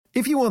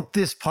If you want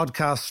this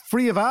podcast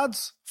free of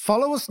ads,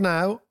 follow us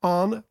now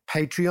on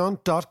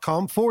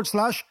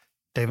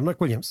patreon.com/David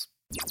McWilliams.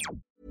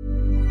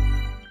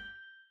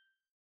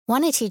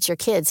 Want to teach your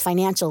kids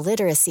financial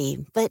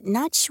literacy, but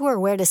not sure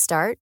where to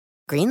start?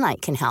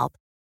 Greenlight can help.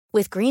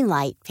 With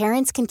Greenlight,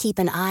 parents can keep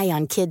an eye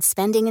on kids'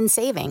 spending and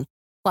saving,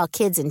 while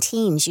kids and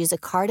teens use a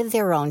card of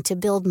their own to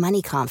build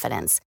money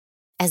confidence.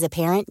 As a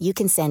parent, you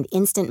can send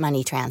instant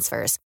money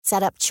transfers,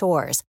 set up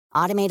chores,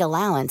 automate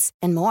allowance,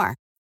 and more.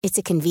 It's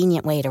a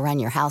convenient way to run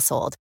your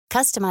household,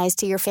 customized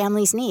to your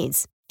family's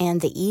needs, and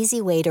the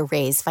easy way to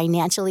raise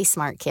financially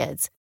smart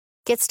kids.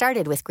 Get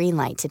started with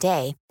Greenlight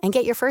today and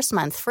get your first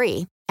month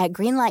free at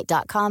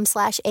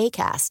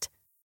greenlight.com/ACAST.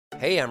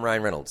 Hey, I'm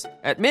Ryan Reynolds.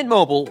 At Mint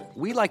Mobile,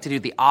 we like to do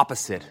the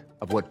opposite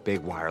of what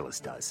Big Wireless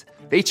does.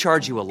 They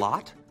charge you a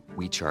lot,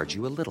 we charge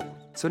you a little.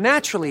 So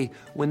naturally,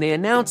 when they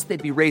announced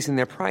they'd be raising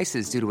their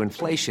prices due to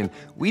inflation,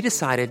 we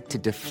decided to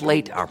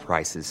deflate our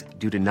prices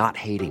due to not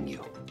hating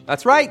you.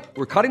 That's right.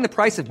 We're cutting the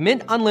price of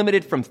Mint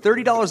Unlimited from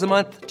 $30 a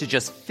month to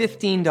just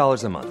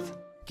 $15 a month.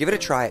 Give it a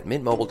try at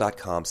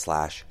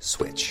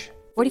mintmobile.com/switch.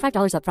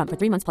 $45 up front for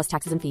 3 months plus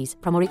taxes and fees.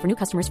 Promo rate for new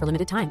customers for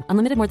limited time.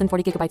 Unlimited more than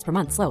 40 gigabytes per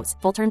month. Slows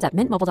full terms at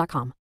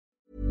mintmobile.com.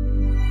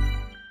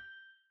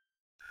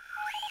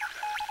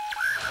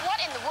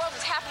 What in the world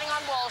is happening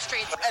on Wall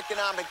Street?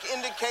 Economic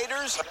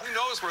indicators. Who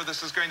knows where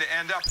this is going to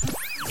end up?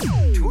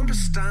 To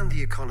understand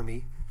the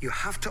economy, you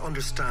have to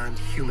understand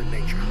human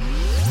nature.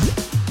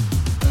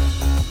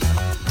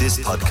 This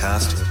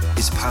podcast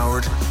is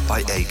powered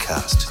by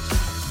Acast.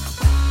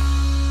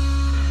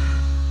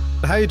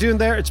 How you doing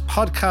there? It's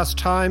podcast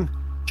time.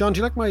 John, do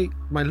you like my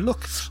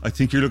look? I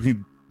think you're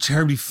looking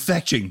terribly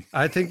fetching.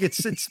 I think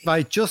it's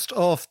by just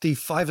off the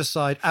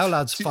five-a-side, our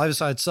lads'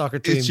 five-a-side soccer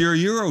team. It's your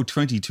Euro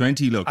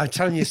 2020 look. I'm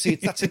telling you, see,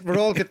 that's it. We're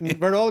all getting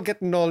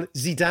all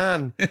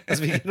Zidane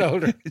as we get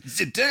older.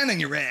 Zidane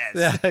in your ass.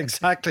 Yeah,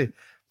 exactly.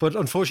 But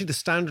unfortunately, the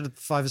standard of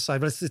the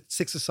five-a-side, but it's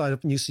six-a-side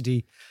up in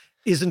UCD,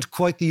 isn't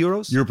quite the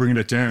Euros. You're bringing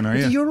it down, are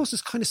you? The Euros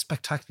is kind of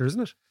spectacular,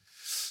 isn't it?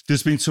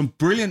 There's been some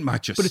brilliant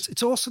matches. But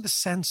it's also the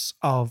sense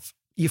of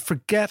you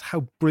forget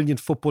how brilliant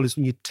football is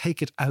when you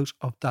take it out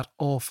of that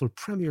awful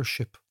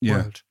Premiership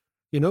world,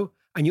 you know?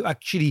 And you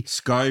actually...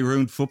 Sky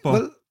ruined football.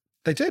 Well,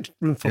 they did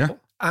ruin football.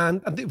 Yeah.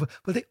 And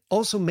they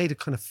also made it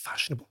kind of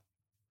fashionable.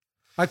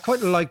 I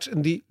quite liked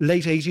in the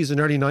late 80s and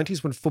early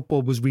 90s when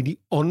football was really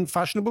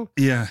unfashionable.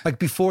 Yeah. Like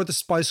before the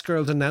Spice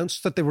Girls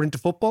announced that they were into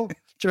football. Do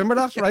you remember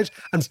that, right?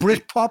 And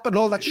Britpop and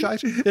all that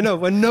shite. You know,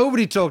 when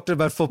nobody talked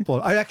about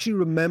football. I actually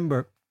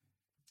remember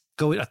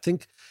going, I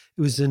think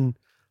it was in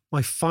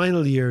my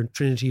final year in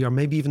Trinity, or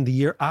maybe even the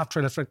year after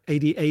I left, like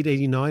 88,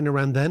 89,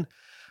 around then,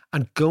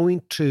 and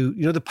going to,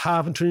 you know, the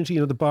Pav in Trinity, you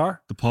know, the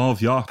bar? The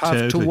Pav, yeah.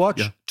 Pav, to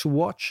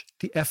watch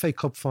the FA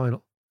Cup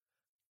final.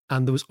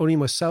 And there was only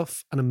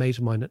myself and a mate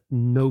of mine, and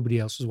nobody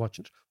else was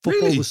watching it.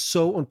 Football was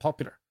so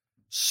unpopular.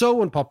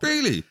 So unpopular.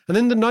 Really? And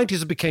in the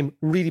 90s, it became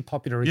really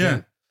popular again.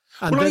 Yeah.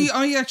 And well, then,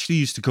 I actually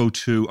used to go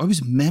to, I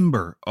was a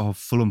member of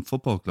Fulham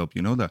Football Club,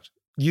 you know that?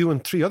 You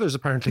and 3 others,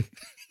 apparently.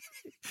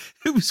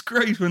 It was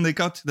great when they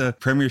got to the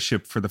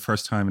Premiership for the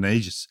first time in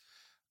ages.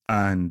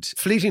 And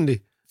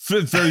fleetingly.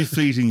 Very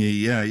fleetingly,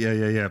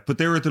 yeah. But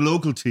they were the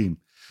local team.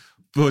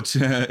 But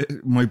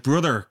my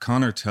brother,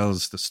 Connor,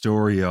 tells the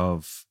story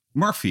of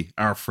Murphy,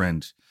 our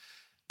friend,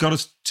 got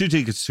us 2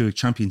 tickets to a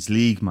Champions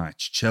League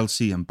match,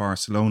 Chelsea and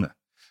Barcelona.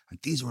 And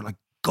these were like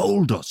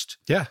gold dust.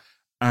 Yeah.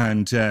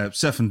 And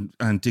Steph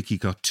and Dickie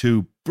got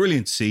 2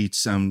 brilliant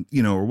seats and,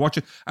 you know, we're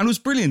watching. And it was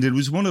brilliant. It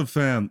was one of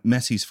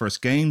Messi's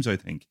first games, I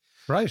think.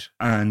 Right.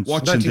 And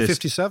watching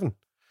 1957.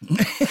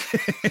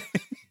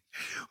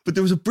 But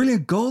there was a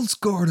brilliant goal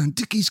scored and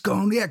Dickie's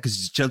going, yeah, because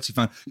he's a Chelsea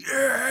fan.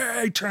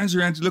 Yeah, he turns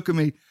around to look at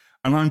me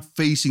and I'm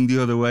facing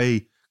the other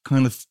way,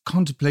 kind of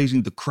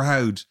contemplating the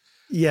crowd.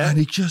 Yeah. And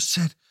he just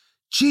said,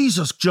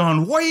 Jesus,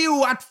 John, why are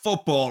you at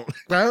football?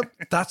 Well,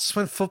 that's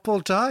when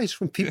football died,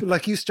 when people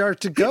like you started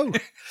to go.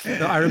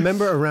 Now, I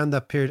remember around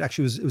that period,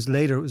 actually it was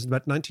later, it was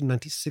about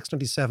 1996,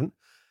 97,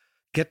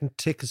 getting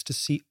tickets to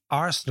see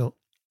Arsenal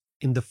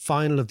in the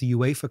final of the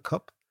UEFA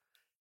Cup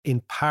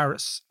in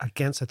Paris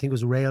against, I think it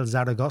was Real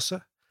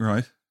Zaragoza.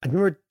 Right. I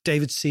remember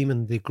David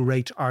Seaman, the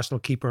great Arsenal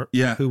keeper,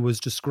 who was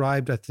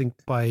described, I think,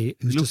 by... He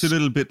looked a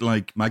little bit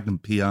like Magnum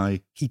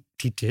P.I. He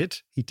did.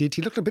 He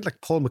looked a bit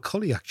like Paul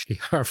McCulley, actually,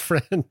 our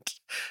friend.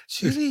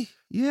 Did he?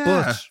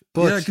 Yeah.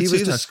 But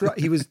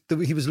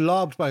he was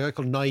lobbed by a guy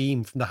called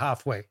Naim from the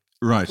halfway.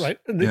 Right.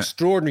 An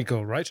extraordinary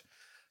goal, right?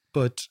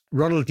 But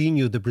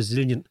Ronaldinho, the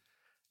Brazilian,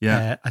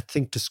 I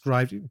think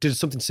did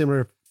something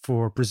similar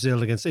for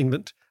Brazil against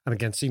England, and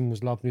again, Seaman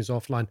was lobbed and he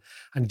was offline,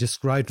 and he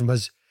described him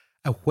as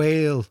a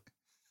whale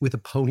with a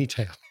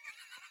ponytail,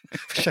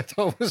 which I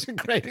thought was a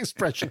great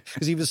expression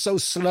because he was so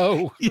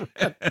slow.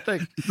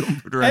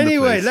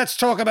 Anyway, let's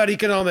talk about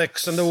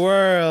economics and the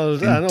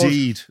world.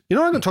 Indeed. You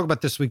know what I'm going to talk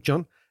about this week,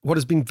 John? What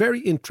has been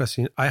very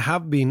interesting, I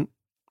have been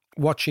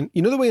watching,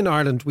 you know the way in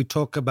Ireland we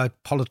talk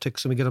about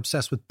politics and we get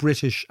obsessed with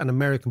British and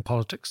American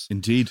politics?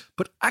 Indeed.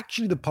 But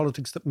actually the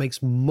politics that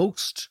makes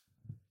most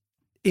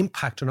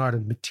impact on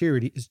Ireland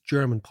materially is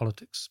German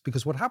politics,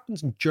 because what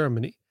happens in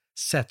Germany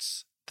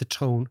sets the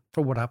tone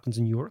for what happens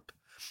in Europe.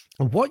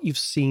 And what you've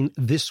seen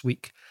this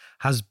week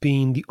has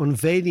been the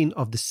unveiling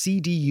of the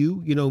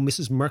CDU, you know,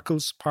 Mrs.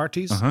 Merkel's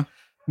party's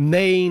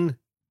main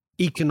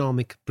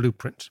economic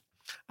blueprint.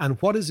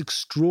 And what is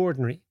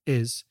extraordinary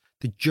is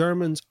the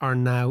Germans are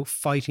now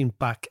fighting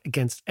back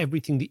against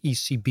everything the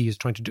ECB is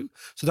trying to do.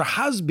 So there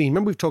has been,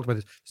 remember we've talked about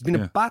this, there's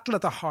been a battle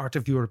at the heart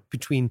of Europe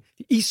between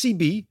the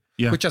ECB,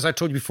 which, as I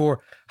told you before,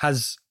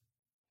 has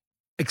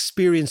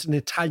experienced an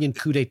Italian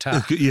coup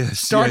d'etat,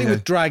 starting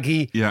with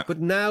Draghi, but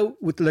now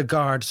with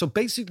Lagarde. So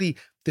basically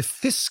the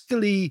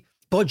fiscally,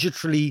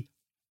 budgetarily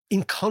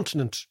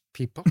incontinent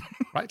people,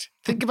 right?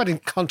 Think about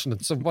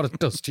incontinence and what it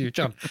does to you,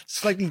 John.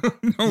 Slightly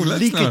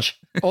leakage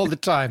all the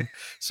time.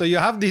 So you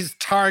have these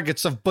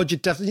targets of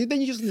budget deficit,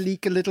 then you just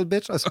leak a little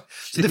bit. So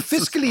the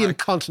fiscally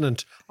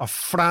incontinent are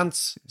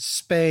France,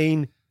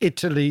 Spain,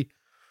 Italy,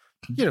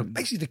 you know,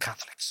 basically the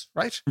Catholics,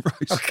 right?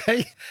 Right.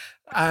 Okay.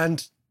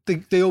 And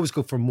they always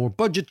go for more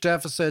budget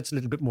deficits, a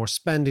little bit more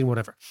spending,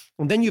 whatever.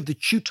 And then you have the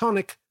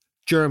Teutonic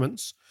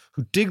Germans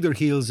who dig their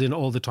heels in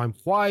all the time.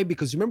 Why?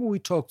 Because remember we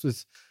talked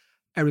with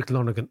Eric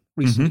Lonergan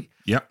recently.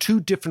 Two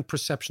different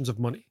perceptions of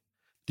money.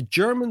 The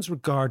Germans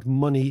regard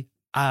money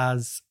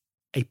as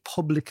a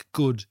public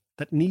good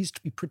that needs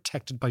to be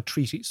protected by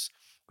treaties,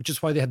 which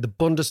is why they had the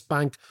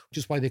Bundesbank, which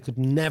is why they could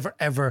never,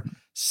 ever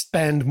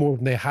spend more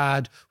than they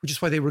had, which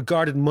is why they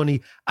regarded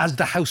money as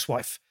the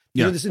housewife.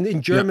 You know, this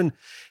in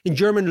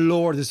German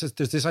lore, there's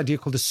this idea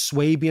called the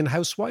Swabian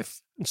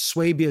housewife. And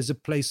Swabia is a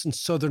place in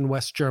southern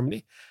West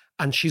Germany.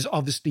 And she's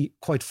obviously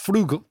quite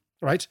frugal,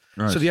 right?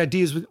 So the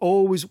idea is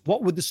always,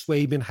 what would the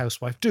Swabian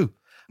housewife do?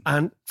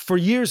 And for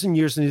years and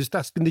years and years,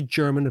 that's been the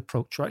German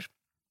approach, right?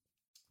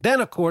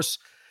 Then, of course,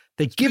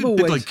 they give away...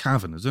 It's a bit like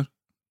Cavan, is it?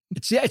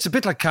 It's a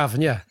bit like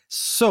Cavan, yeah.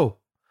 So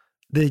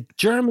the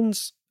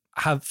Germans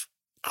have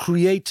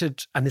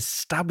created an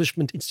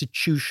establishment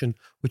institution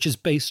which is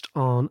based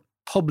on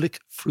public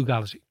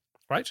frugality,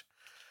 right?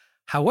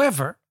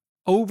 However,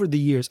 over the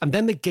years, and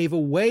then they gave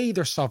away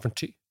their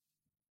sovereignty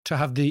to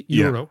have the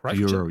euro, right?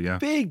 The euro,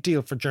 big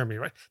deal for Germany,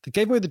 right? They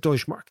gave away the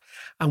Deutschmark.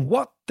 And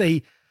what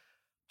they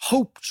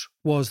hoped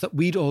was that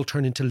we'd all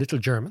turn into little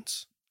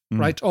Germans,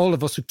 right? All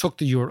of us who took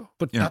the euro,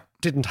 but that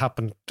didn't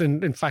happen.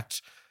 In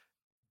fact,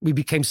 we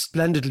became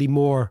splendidly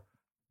more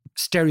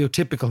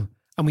stereotypical.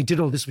 And we did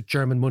all this with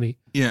German money.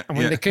 And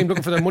when they came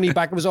looking for their money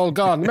back, it was all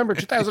gone. Remember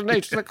 2008?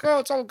 It's like, oh,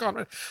 it's all gone.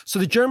 Right? So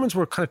the Germans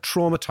were kind of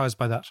traumatized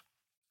by that.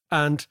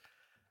 And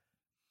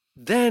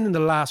then in the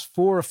last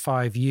 4 or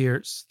 5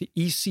 years, the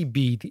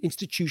ECB, the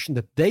institution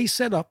that they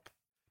set up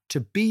to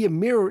be a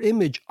mirror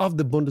image of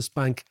the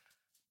Bundesbank,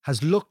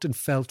 has looked and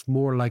felt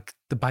more like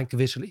the Bank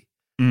of Italy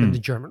than the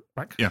German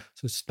bank.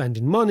 So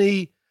spending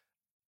money,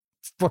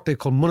 what they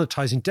call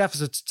monetizing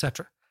deficits,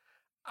 etc.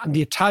 And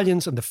the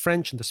Italians and the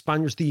French and the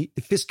Spaniards, the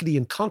fiscally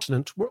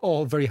incontinent, were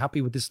all very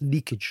happy with this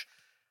leakage.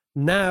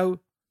 Now,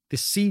 the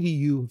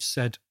CDU have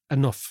said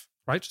enough,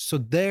 right? So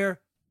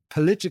their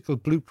political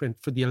blueprint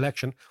for the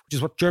election, which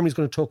is what Germany's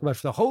going to talk about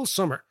for the whole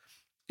summer,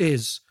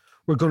 is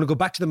we're going to go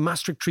back to the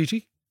Maastricht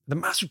Treaty. The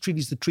Maastricht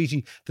Treaty is the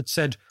treaty that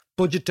said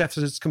budget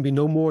deficits can be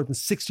no more than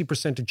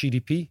 60% of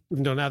GDP,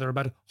 even though now they're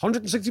about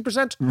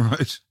 160%.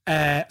 Right.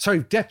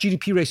 Debt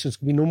GDP ratios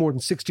can be no more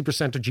than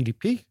 60% of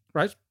GDP,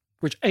 right?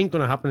 Which ain't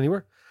going to happen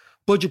anywhere.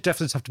 Budget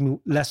deficits have to be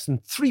less than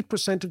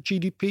 3% of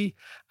GDP.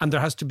 And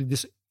there has to be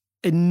this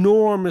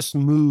enormous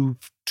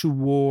move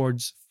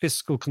towards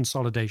fiscal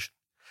consolidation.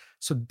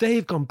 So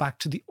they've gone back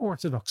to the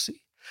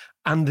orthodoxy.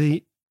 And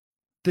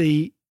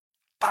the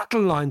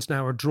battle lines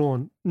now are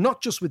drawn,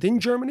 not just within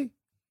Germany,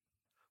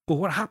 but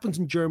what happens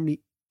in Germany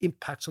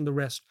impacts on the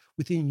rest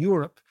within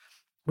Europe,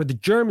 where the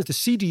Germans, the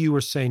CDU,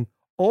 are saying,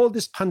 all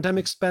this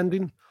pandemic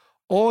spending,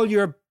 all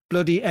your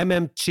bloody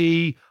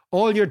MMT,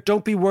 all your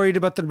don't be worried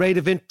about the rate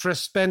of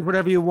interest, spend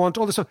whatever you want,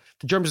 all this stuff.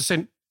 The Germans are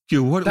saying,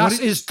 das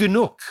ist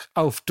genug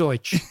auf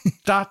Deutsch.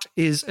 That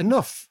is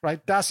enough,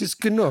 right? Das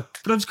ist genug.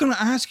 But I was going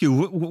to ask you,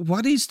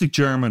 what is the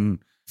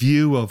German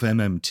view of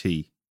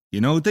MMT? You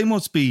know, they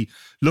must be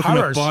looking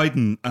at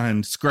Biden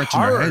and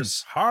scratching their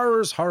heads.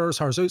 Horrors.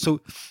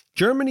 So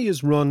Germany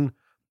is run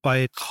by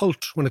a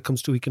cult when it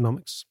comes to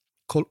economics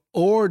called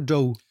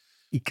Ordo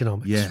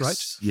economics,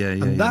 right? Yeah.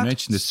 And that you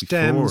mentioned this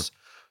stems before.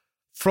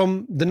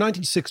 From the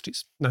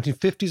 1950s,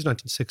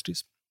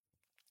 1960s,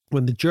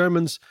 when the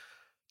Germans,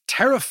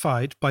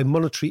 terrified by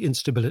monetary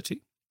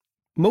instability,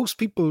 most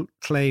people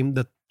claim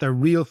that their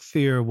real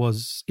fear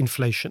was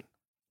inflation,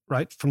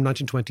 right? From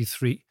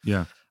 1923.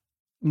 Yeah.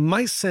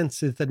 My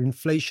sense is that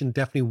inflation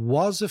definitely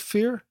was a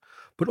fear,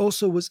 but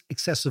also was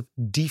excessive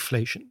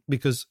deflation.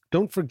 Because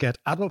don't forget,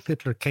 Adolf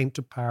Hitler came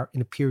to power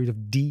in a period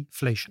of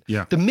deflation.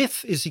 Yeah. The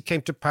myth is he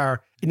came to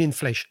power in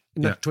inflation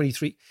in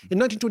 1923. In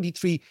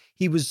 1923,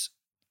 he was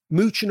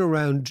mooching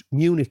around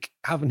Munich,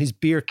 having his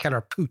beer keller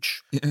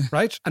pooch,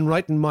 right? And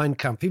writing Mein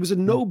Kampf. He was a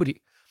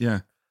nobody. Yeah.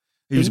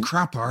 He was a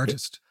crap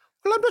artist.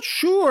 Well, I'm not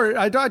sure.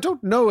 I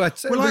don't know. I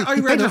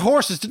painted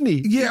horses, didn't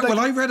he? Yeah,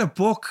 I read a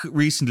book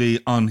recently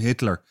on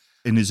Hitler,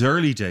 in his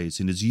early days,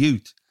 in his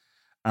youth.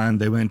 And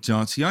they went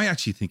on. See, I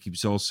actually think he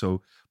was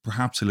also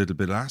perhaps a little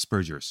bit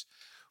Asperger's,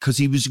 because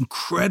he was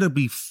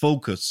incredibly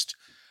focused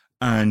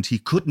and he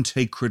couldn't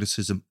take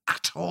criticism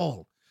at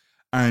all.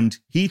 And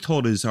he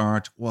thought his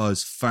art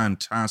was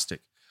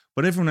fantastic.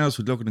 But everyone else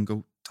would look at it and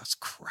go, that's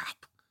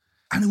crap.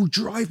 And it would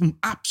drive him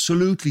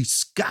absolutely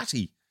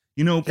scatty.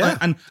 You know, yeah.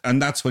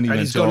 and that's when he went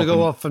he's going to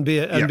go off and be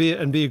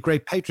a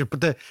great patriot.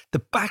 But the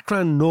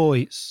background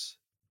noise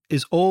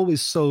is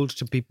always sold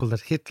to people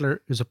that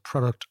Hitler is a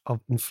product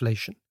of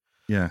inflation.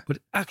 Yeah. But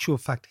in actual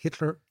fact,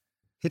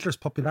 Hitler's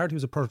popularity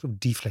was a product of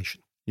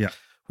deflation. Yeah.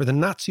 Where the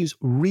Nazis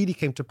really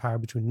came to power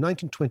between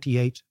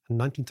 1928 and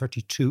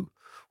 1932,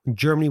 when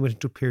Germany went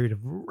into a period of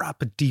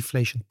rapid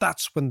deflation.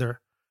 That's when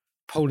their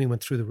polling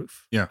went through the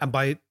roof. Yeah. And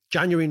by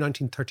January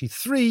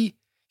 1933,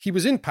 he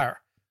was in power,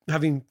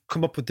 having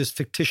come up with this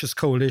fictitious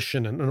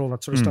coalition and all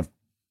that sort of stuff.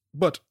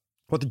 But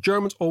what the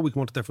Germans always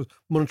wanted there was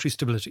monetary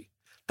stability.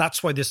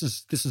 That's why this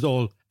is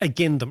all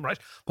against them, right?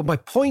 But my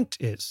point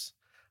is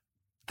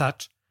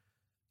that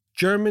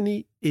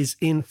Germany is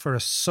in for a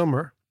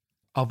summer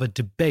of a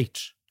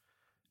debate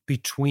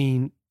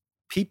between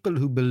people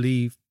who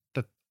believe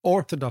that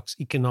orthodox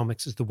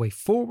economics is the way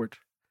forward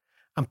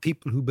and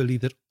people who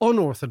believe that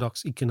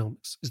unorthodox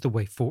economics is the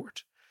way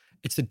forward.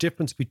 It's the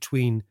difference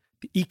between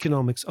the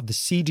economics of the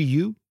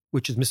CDU,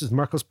 which is Mrs.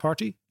 Merkel's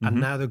party,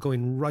 and now they're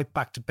going right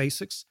back to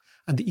basics,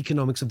 and the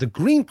economics of the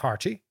Green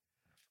Party,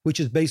 which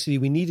is basically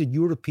we need a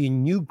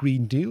European New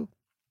Green Deal.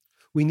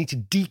 We need to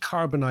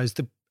decarbonize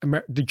the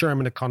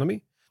German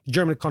economy. The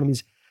German economy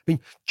is,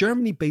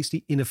 Germany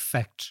basically, in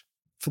effect,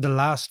 for the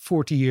last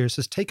 40 years,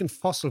 has taken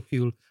fossil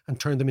fuel and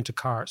turned them into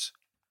cars.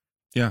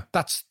 Yeah.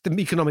 That's the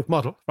economic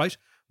model, right?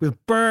 We'll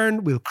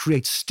burn, we'll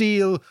create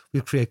steel,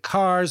 we'll create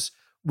cars,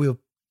 we'll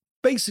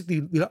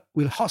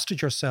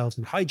hostage ourselves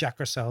and hijack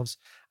ourselves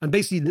and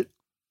basically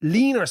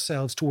lean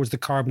ourselves towards the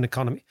carbon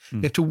economy.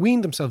 They have to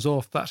wean themselves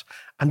off that.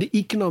 And the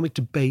economic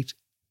debate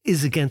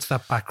is against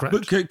that background.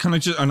 But can I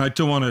just, and I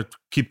don't want to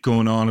keep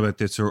going on about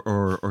this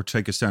or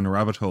take us down a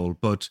rabbit hole,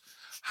 but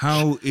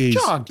how is...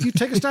 John, you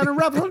take us down a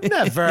rabbit hole?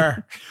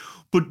 Never.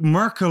 But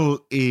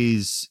Merkel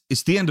it's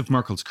the end of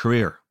Merkel's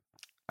career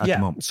at the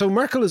moment. So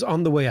Merkel is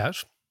on the way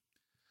out.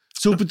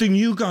 So, but the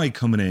new guy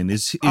coming in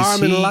is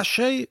Armin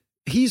Laschet,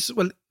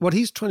 what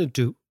he's trying to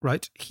do,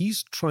 right?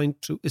 He's trying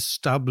to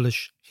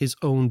establish his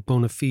own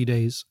bona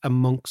fides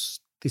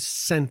amongst the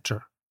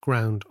center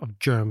ground of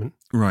German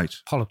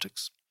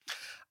politics.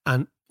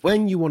 And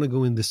when you want to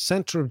go in the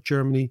center of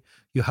Germany,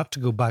 you have to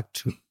go back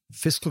to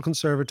fiscal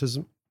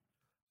conservatism,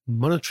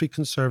 monetary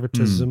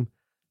conservatism,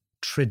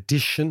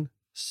 tradition,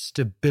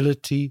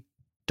 stability,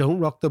 don't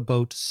rock the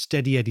boat,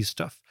 steady Eddie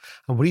stuff.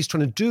 And what he's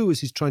trying to do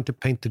is he's trying to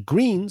paint the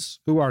Greens,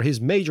 who are his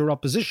major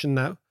opposition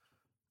now,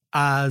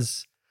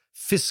 as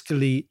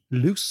fiscally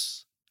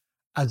loose,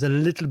 as a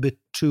little bit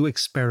too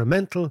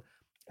experimental,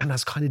 and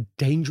as kind of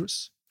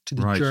dangerous to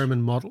the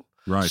German model.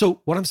 Right.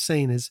 So what I'm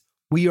saying is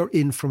we are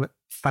in from a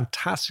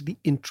fantastically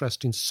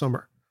interesting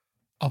summer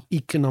of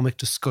economic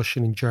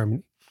discussion in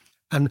Germany.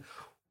 And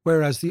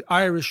whereas the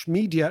Irish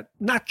media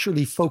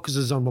naturally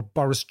focuses on what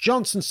Boris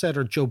Johnson said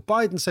or Joe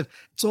Biden said,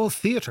 it's all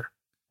theatre.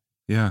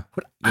 Yeah.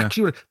 But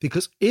actually,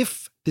 because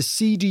if the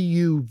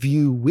CDU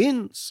view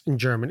wins in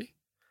Germany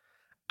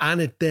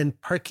and it then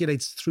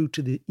percolates through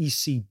to the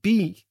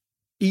ECB,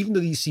 even though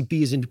the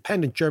ECB is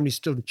independent, Germany's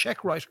still the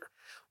check writer,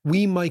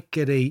 we might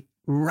get a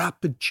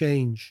rapid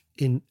change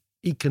in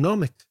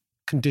economic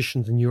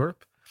conditions in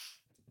Europe.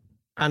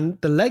 And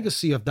the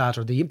legacy of that,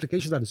 or the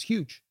implication of that, is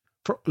huge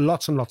for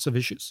lots and lots of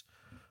issues.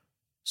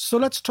 So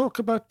let's talk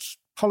about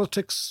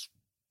politics,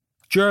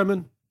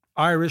 German,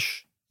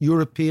 Irish,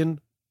 European,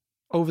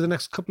 over the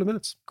next couple of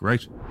minutes.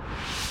 Great.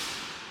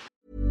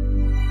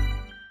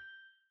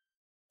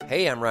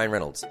 Hey, I'm Ryan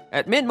Reynolds.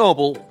 At Mint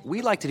Mobile,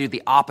 we like to do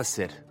the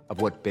opposite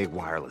of what Big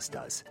Wireless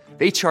does.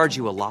 They charge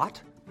you a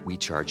lot, we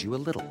charge you a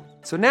little.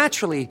 So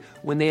naturally,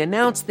 when they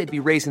announced they'd be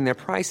raising their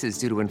prices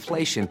due to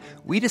inflation,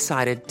 we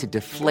decided to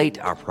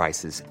deflate our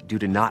prices due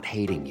to not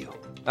hating you.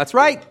 That's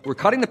right. We're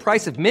cutting the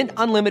price of Mint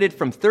Unlimited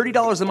from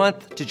 $30 a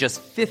month to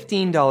just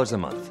 $15 a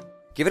month.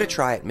 Give it a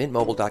try at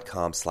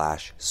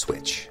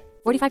mintmobile.com/switch.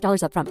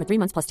 $45 up front for 3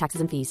 months plus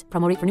taxes and fees.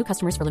 Promo rate for new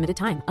customers for limited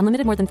time.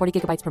 Unlimited more than 40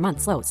 gigabytes per month.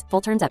 Slows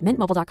full terms at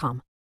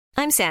mintmobile.com.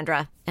 I'm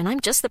Sandra, and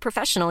I'm just the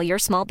professional your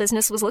small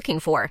business was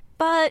looking for.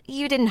 But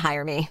you didn't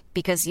hire me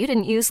because you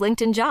didn't use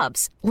LinkedIn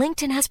Jobs.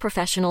 LinkedIn has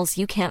professionals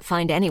you can't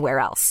find anywhere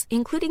else,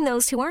 including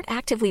those who aren't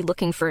actively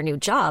looking for a new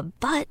job,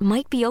 but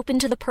might be open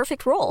to the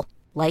perfect role,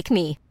 like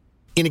me.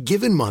 In a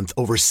given month,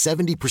 over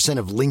 70%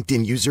 of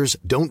LinkedIn users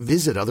don't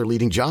visit other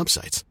leading job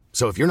sites.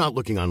 So if you're not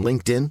looking on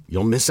LinkedIn,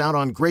 you'll miss out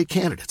on great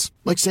candidates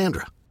like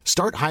Sandra.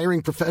 Start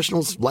hiring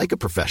professionals like a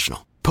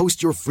professional.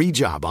 Post your free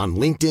job on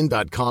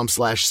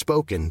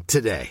linkedin.com/spoken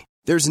today.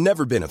 There's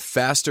never been a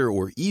faster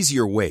or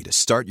easier way to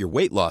start your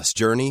weight loss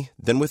journey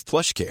than with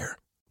PlushCare.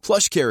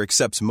 PlushCare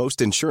accepts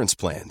most insurance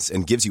plans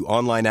and gives you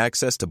online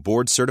access to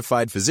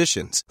board-certified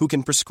physicians who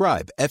can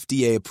prescribe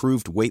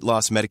FDA-approved weight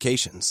loss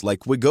medications like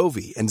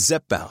Wegovy and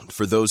Zepbound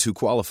for those who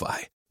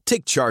qualify.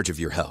 Take charge of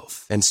your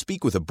health and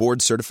speak with a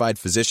board-certified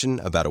physician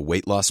about a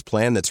weight loss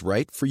plan that's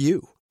right for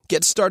you.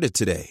 Get started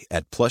today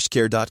at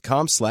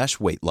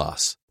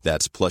plushcare.com/weight-loss.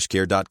 That's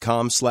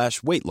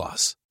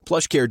plushcare.com/weight-loss.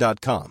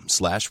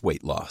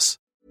 plushcare.com/weight-loss.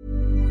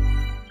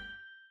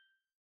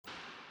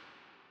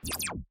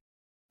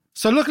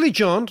 So luckily,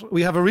 John,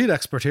 we have a real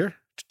expert here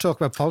to talk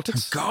about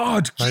politics. Thank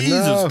God,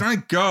 Jesus,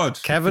 thank God.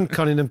 Kevin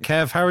Cunningham.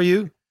 Kev, how are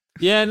you?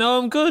 Yeah, no,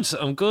 I'm good.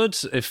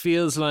 It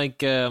feels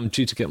like I'm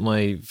due to get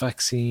my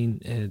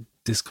vaccine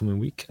this coming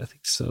week, I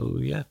think. So,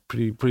 yeah,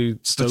 pretty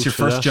stoked. That's your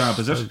first job,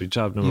 is it? That'll be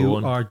job number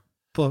one. You are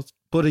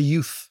but a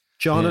youth.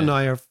 John and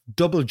I are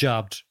double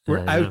jabbed.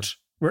 We're out.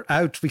 We're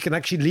out. We can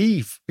actually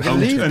leave. We can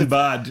leave. And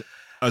bad,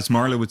 as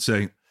Marla would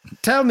say.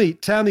 Tell me,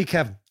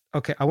 Kevin.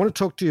 Okay, I want to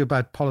talk to you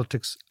about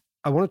politics.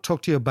 I want to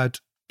talk to you about,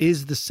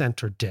 is the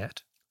centre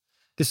dead?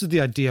 This is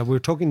the idea. We were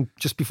talking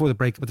just before the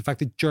break about the fact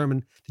that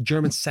the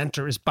German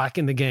centre is back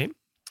in the game.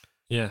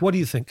 Yeah. What do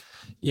you think?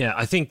 Yeah,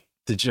 I think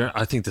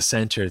the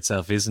centre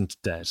itself isn't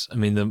dead. I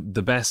mean,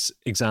 the best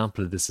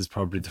example of this is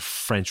probably the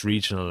French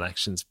regional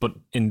elections. But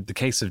in the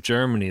case of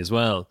Germany as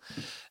well,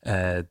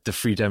 the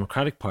Free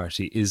Democratic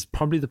Party is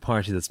probably the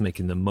party that's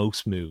making the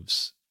most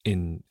moves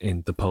in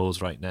the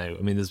polls right now.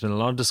 I mean, there's been a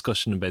lot of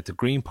discussion about the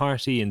Green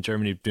Party in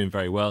Germany doing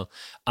very well,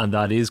 and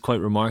that is quite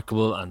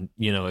remarkable. And,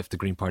 you know, if the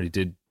Green Party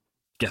did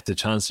get the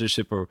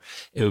chancellorship, or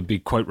it would be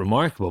quite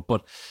remarkable.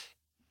 But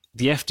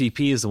the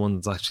FDP is the one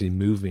that's actually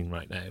moving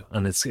right now,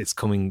 and it's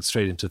coming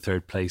straight into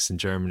third place in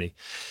Germany.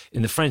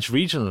 In the French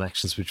regional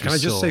elections, which can I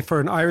just say, for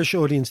an Irish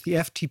audience, the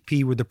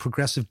FDP were the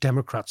Progressive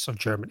Democrats of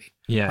Germany.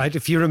 Yeah, right.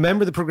 If you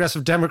remember the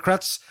Progressive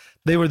Democrats,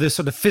 they were the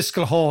sort of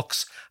fiscal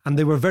hawks, and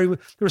they were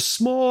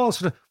small.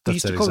 Sort of, we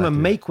used to call them a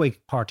make-way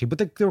party, but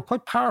they were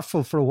quite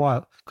powerful for a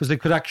while because they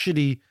could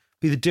actually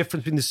be the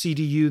difference between the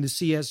CDU and the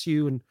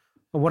CSU and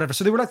or whatever.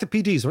 So they were like the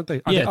PDs, weren't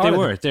they? They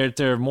were.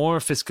 They're more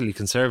fiscally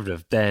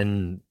conservative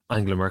than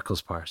Angela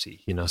Merkel's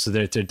party, you know. So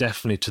they're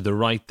definitely to the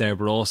right there,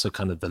 but also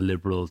kind of the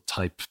liberal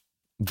type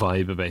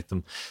vibe about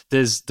them.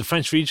 There's the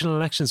French regional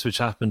elections, which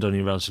happened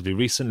only relatively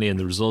recently, and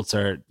the results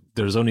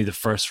there's only the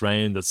first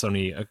round that's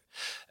only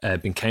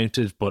been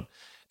counted, but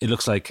it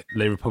looks like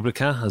Les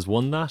Républicains has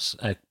won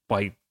that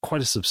by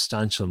quite a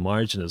substantial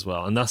margin as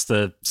well. And that's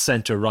the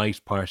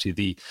centre-right party,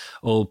 the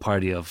old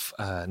party of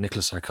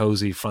Nicolas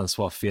Sarkozy,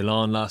 Francois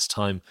Fillon last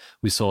time.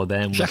 We saw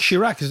them. Jacques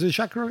Chirac, is it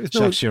Jacques Chirac?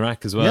 Jacques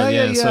Chirac as well,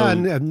 yeah. So,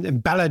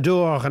 and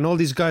Balladur and all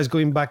these guys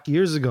going back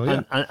years ago,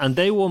 yeah. And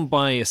they won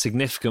by a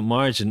significant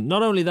margin.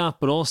 Not only that,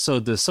 but also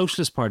the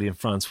Socialist Party in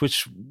France,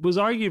 which was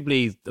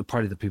arguably the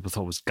party that people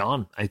thought was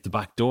gone out the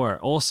back door,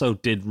 also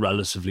did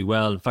relatively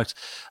well. In fact,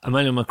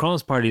 Emmanuel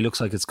Macron's party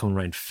looks like it's come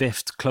around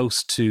fifth,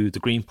 close to the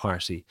Green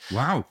Party.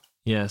 Wow.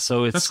 Yeah,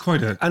 so that's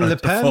quite a Le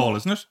Pen, fall,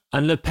 isn't it?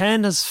 And Le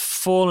Pen has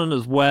fallen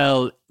as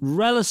well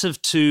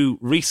relative to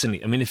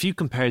recently. I mean, if you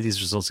compare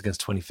these results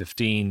against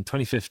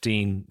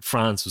 2015,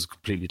 France was a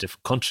completely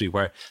different country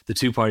where the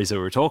two parties that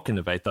we were talking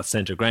about, that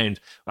centre ground,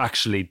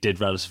 actually did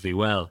relatively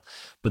well.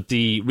 But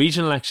the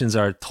regional elections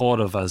are thought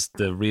of as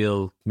the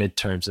real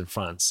midterms in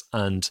France.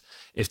 And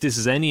if this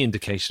is any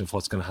indication of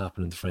what's going to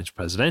happen in the French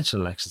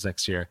presidential elections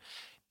next year,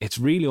 it's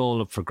really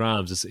all up for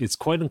grabs. It's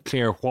quite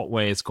unclear what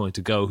way it's going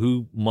to go,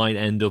 who might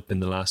end up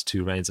in the last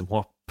two rounds and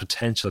what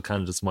potential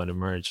candidates might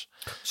emerge.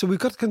 So we've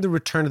got kind of the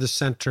return of the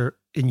centre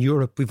in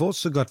Europe. We've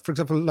also got, for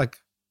example, like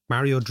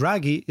Mario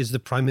Draghi is the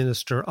Prime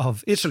Minister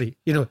of Italy.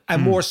 You know, a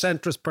more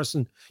centrist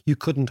person you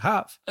couldn't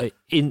have.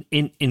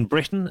 In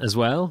Britain as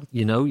well,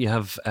 you know, you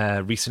have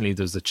recently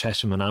there's the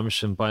Chesham and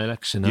Amersham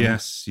by-election.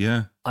 Yes,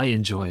 yeah. I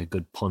enjoy a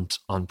good punt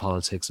on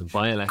politics and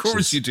by-elections. Of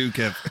course you do,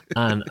 Kev.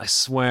 And I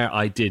swear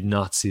I did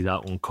not see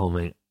that one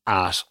coming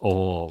at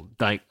all.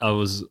 Like, I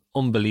was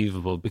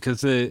unbelievable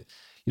because the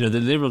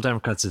Liberal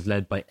Democrats is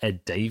led by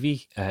Ed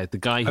Davey, the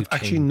guy who I've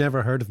actually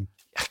never heard of him.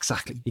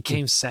 Exactly. He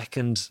came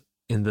second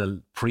in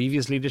the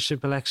previous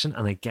leadership election,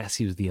 and I guess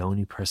he was the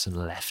only person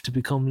left to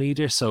become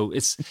leader. So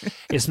it's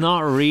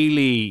not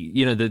really,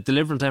 you know, the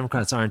Liberal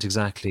Democrats aren't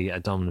exactly a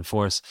dominant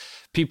force.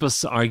 People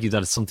argue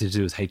that it's something to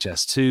do with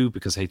HS2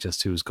 because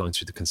HS2 is going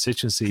through the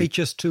constituency.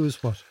 HS2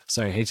 is what?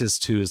 Sorry,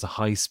 HS2 is the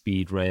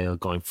high-speed rail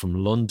going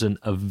from London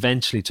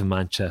eventually to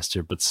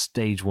Manchester, but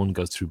stage one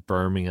goes through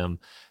Birmingham.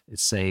 It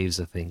saves,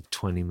 I think,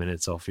 20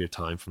 minutes off your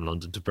time from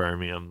London to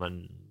Birmingham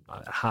and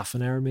half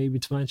an hour maybe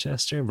to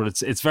Manchester.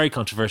 But it's very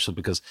controversial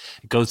because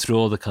it goes through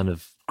all the kind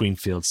of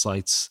greenfield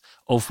sites,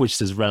 of which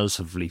there's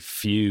relatively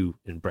few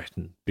in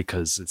Britain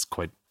because it's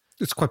quite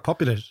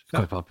populated.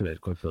 Quite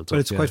populated, quite built up. But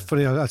it's quite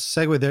funny. I'll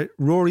segue there.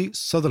 Rory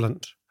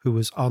Sutherland, who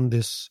was on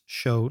this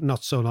show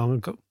not so long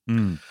ago,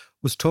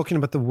 was talking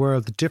about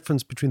the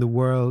difference between the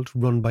world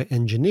run by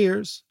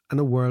engineers and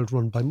a world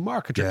run by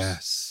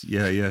marketers. Yes,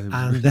 yeah.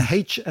 And the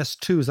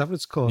HS2, is that what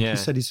it's called? Yeah. He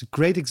said he's a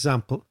great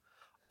example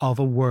of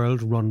a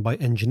world run by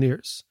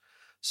engineers,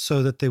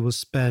 so that they will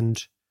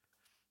spend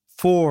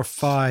 4,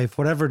 5,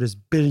 whatever it is,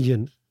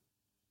 billion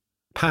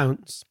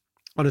pounds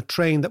on a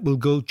train that will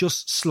go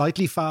just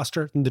slightly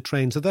faster than the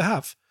trains that they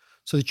have,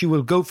 so that you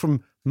will go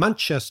from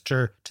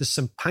Manchester to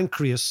St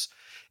Pancras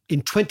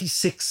in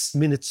 26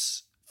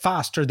 minutes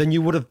faster than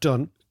you would have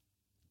done.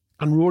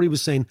 And Rory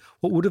was saying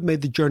what would have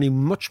made the journey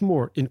much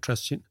more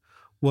interesting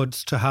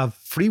was to have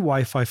free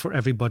Wi-Fi for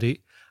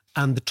everybody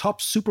and the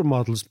top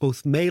supermodels,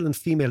 both male and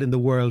female in the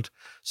world,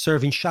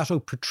 serving Chateau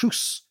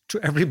Petrus to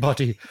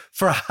everybody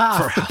for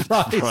half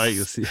the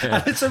price. Yeah.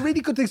 And it's a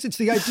really good thing. It's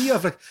the idea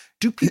of like,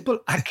 do people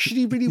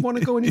actually really want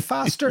to go any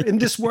faster in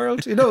this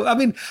world? You know, I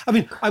mean,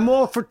 I'm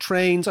all for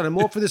trains and I'm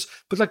all for this,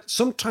 but like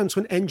sometimes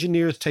when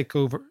engineers take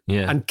over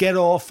and get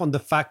off on the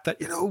fact that,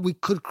 you know, we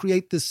could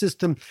create this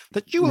system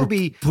that you will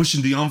be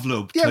pushing the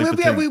envelope. Yeah,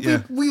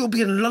 we will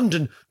be in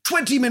London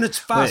 20 minutes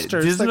faster.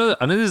 Wait,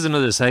 I know this is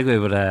another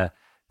segue, but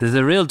there's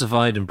a real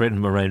divide in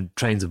Britain around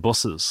trains and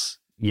buses.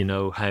 You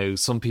know, how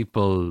some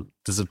people,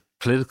 there's a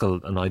political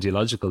and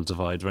ideological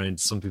divide around.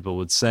 Some people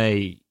would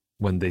say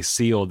when they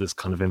see all this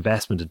kind of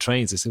investment in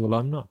trains, they say, well,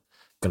 I'm not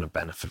going to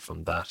benefit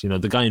from that. You know,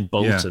 the guy in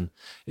Bolton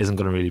isn't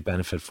going to really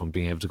benefit from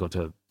being able to go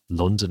to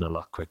London a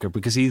lot quicker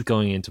because he's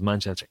going into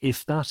Manchester.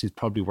 If that, he's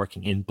probably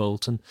working in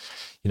Bolton.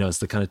 You know, it's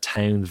the kind of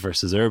town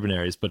versus urban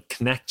areas, but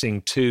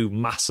connecting two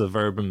massive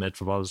urban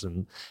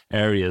metropolitan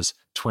areas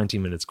 20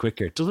 minutes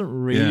quicker doesn't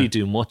really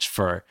do much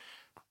for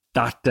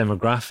that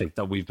demographic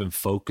that we've been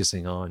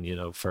focusing on, you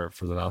know, for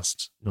the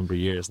last number of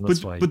years. And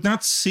that's why. But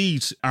that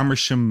seat,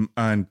 Amersham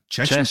and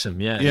Chesham.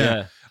 Chesham,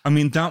 yeah. I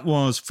mean, that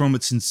was, from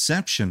its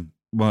inception,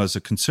 was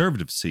a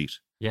Conservative seat.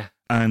 Yeah.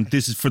 And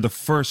this is for the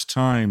first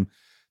time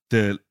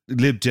the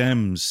Lib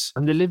Dems.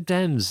 And the Lib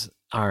Dems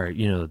are,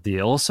 you know, the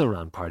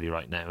also-ran party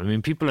right now. I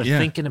mean, people are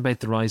thinking about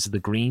the rise of the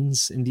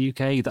Greens in the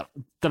UK.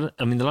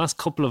 I mean, the last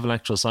couple of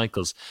electoral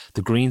cycles,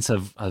 the Greens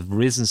have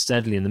risen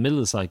steadily in the middle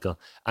of the cycle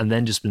and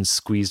then just been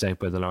squeezed out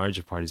by the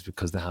larger parties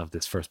because they have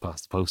this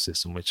first-past-the-post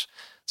system, which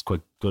is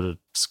quite good at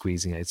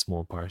squeezing out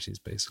small parties,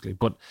 basically.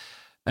 But,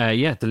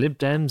 the Lib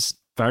Dems,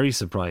 very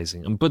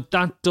surprising. But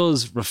that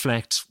does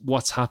reflect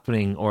what's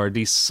happening, or at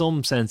least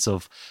some sense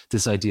of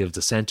this idea of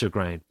the centre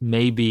ground.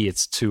 Maybe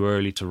it's too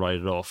early to write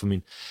it off. I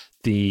mean,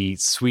 the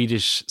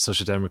Swedish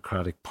Social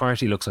Democratic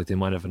Party looks like they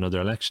might have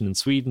another election in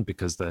Sweden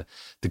because the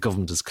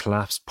government has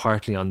collapsed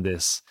partly on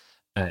this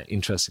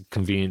interest,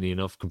 conveniently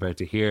enough, compared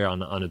to here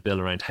on a bill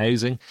around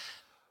housing.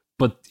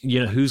 But, you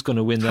know, who's going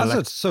to win the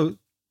election? So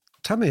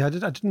tell me, I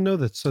didn't know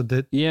that. So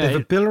they have a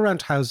bill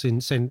around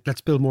housing saying,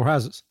 let's build more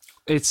houses.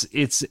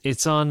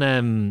 It's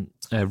on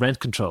rent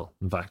control,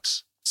 in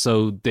fact.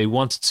 So they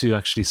wanted to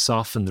actually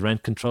soften the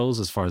rent controls,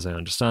 as far as I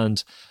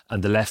understand,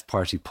 and the Left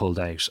Party pulled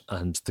out,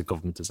 and the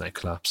government is now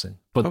collapsing.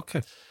 But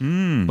okay,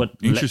 but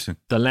interesting.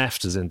 The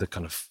left is in the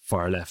kind of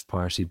far left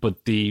party,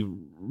 but the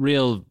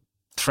real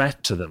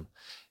threat to them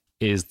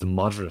is the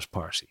moderate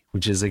party,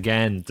 which is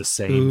again the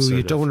same.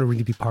 You don't want to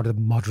really be part of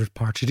the moderate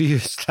party, do you?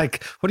 It's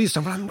like, what do you say?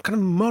 Well, I'm kind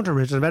of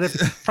moderate about it.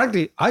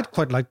 Frankly, I'd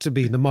quite like to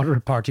be in the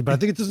moderate party, but I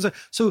think it doesn't.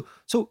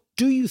 So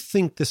do you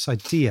think this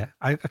idea?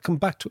 I come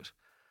back to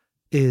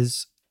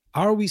it.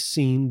 Are we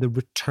seeing the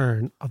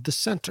return of the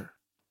centre?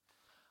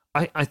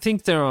 I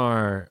think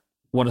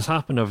what has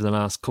happened over the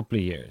last couple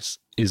of years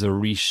is a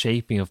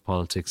reshaping of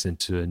politics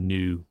into a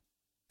new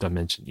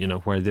dimension, you know,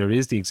 where there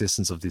is the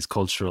existence of these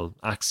cultural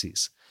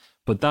axes,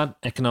 but that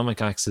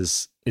economic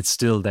axis, it's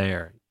still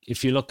there.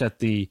 If you look at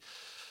the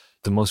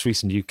most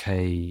recent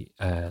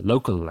UK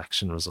local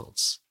election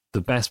results, the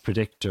best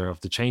predictor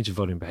of the change in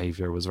voting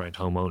behaviour was around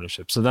home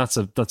ownership. So that's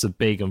a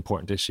big,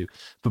 important issue.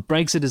 But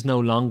Brexit is no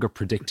longer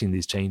predicting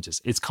these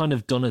changes. It's kind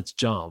of done its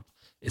job.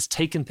 It's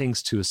taken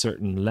things to a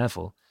certain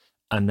level,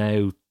 and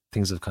now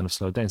things have kind of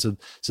slowed down. So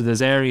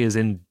there's areas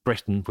in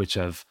Britain which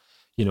are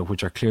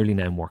clearly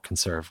now more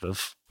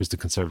conservative, which the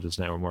Conservatives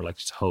now are more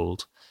likely to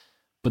hold.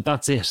 But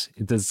that's it.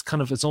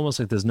 It's almost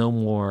like there's no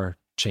more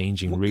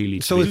changing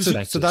really. So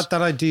that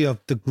idea of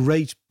the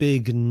great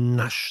big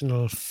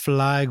national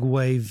flag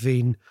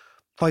waving,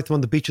 fight them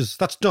on the beaches,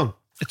 that's done.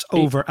 It's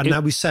over. And now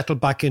we settle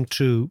back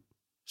into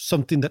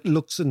something that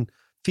looks and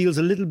feels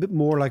a little bit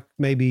more like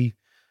maybe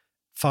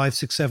 5,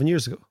 6, 7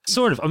 years ago.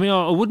 Sort of. I mean,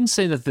 I wouldn't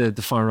say that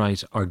the far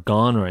right are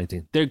gone or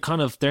anything.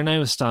 They're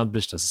now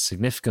established as a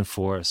significant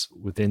force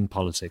within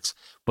politics,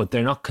 but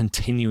they're not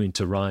continuing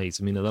to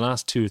rise. I mean, in the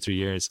last 2 or 3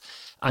 years,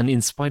 and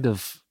in spite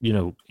of, you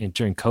know,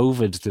 during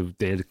COVID,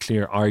 they had a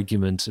clear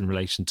argument in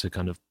relation to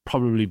kind of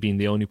probably being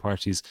the only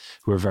parties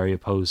who are very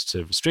opposed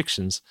to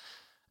restrictions.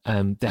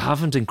 They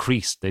haven't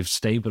increased. They've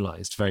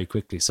stabilized very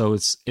quickly. So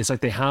it's like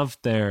they have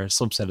their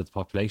subset of the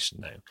population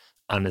now,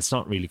 and it's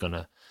not really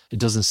it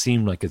doesn't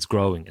seem like it's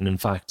growing. And in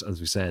fact, as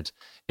we said,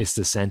 it's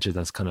the centre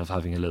that's kind of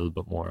having a little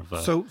bit more of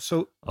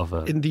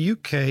a... in the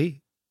UK,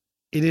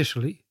 in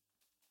Italy,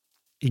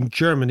 in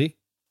Germany,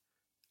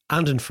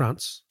 and in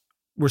France,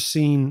 we're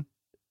seeing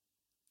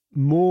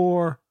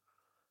more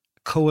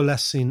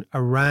coalescing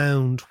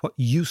around what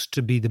used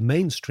to be the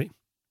mainstream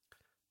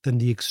than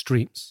the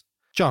extremes.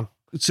 John?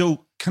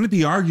 So can it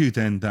be argued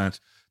then that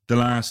the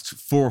last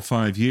 4 or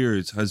 5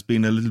 years has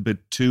been a little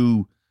bit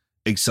too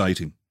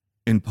exciting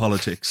in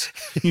politics,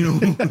 you know,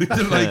 with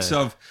the likes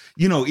of,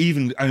 you know,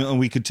 even, and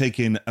we could take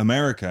in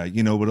America,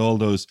 you know, with all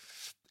those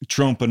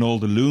Trump and all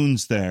the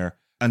loons there,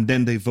 and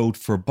then they vote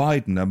for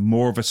Biden,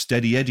 more of a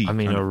steady Eddie. I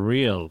mean, a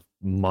real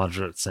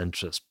moderate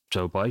centrist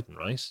Joe Biden,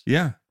 right?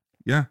 Yeah.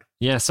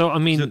 Yeah. So I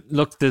mean,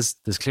 look, there's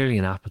clearly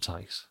an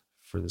appetite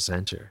for the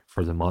centre,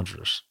 for the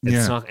moderate.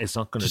 It's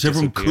not going to just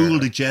everyone cool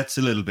the jets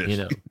a little bit. You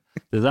know,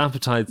 there's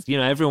appetite. You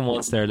know, everyone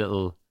wants their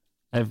little.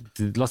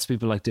 Lots of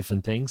people like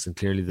different things, and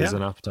clearly there's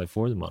an appetite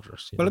for the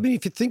moderate. Well, I mean,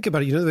 if you think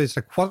about it, it's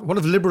like what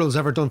have liberals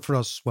ever done for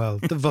us? Well,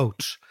 the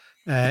vote,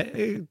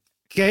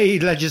 gay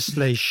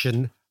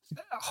legislation,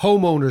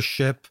 home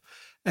ownership,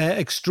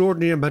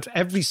 extraordinary amount.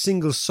 Every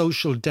single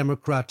social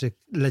democratic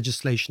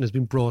legislation has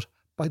been brought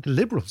by the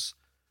liberals.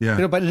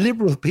 Yeah, by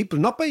liberal people,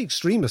 not by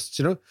extremists.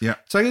 Yeah.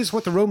 So I guess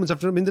what the Romans have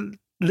done. I mean, the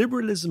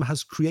liberalism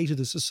has created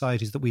the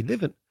societies that we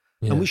live in,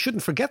 and we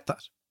shouldn't forget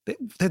that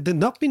they've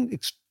not been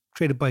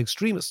created by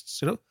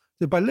extremists.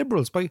 They're by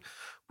liberals, by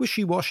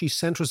wishy-washy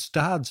centrist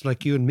dads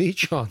like you and me,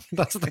 John.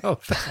 That's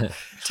the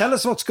Tell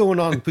us what's going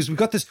on, because we've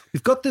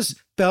got this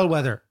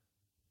bellwether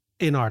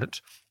in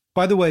Ireland.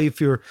 By the way, if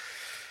you're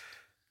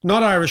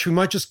not Irish, we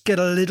might just get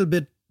a little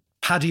bit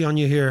paddy on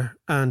you here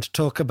and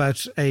talk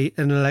about an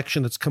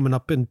election that's coming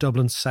up in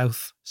Dublin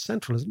South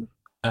Central, isn't it?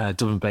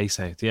 Dublin Bay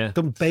South, yeah.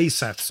 Dublin Bay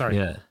South, sorry.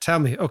 Yeah. Tell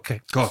me, okay.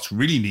 God, it's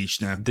really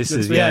niche now. This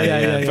is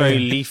very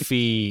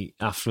leafy,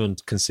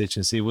 affluent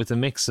constituency with a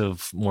mix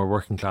of more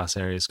working class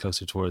areas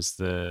closer towards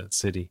the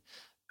city.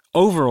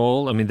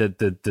 Overall, I mean,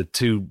 the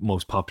two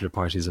most popular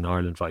parties in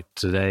Ireland right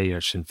today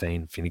are Sinn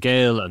Féin, Fine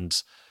Gael,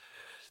 and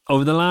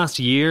over the last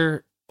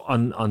year,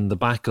 on the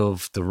back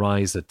of the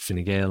rise that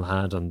Fine Gael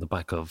had, on the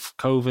back of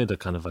COVID, a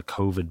kind of a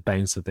COVID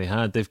bounce that they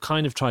had, they've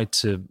kind of tried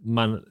to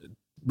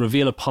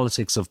reveal a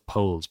politics of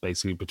polls,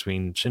 basically,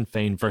 between Sinn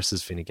Féin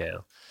versus Fine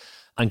Gael.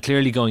 And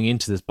clearly going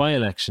into this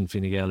by-election,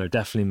 Fine Gael are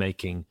definitely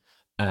making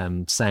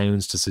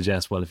sounds to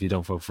suggest, well, if you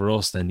don't vote for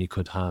us, then you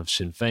could have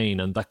Sinn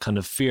Féin, and that kind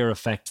of fear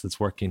effect that's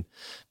working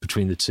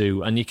between the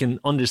two. And you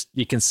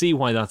can see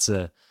why that's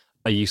a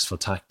useful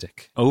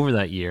tactic. Over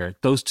that year,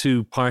 those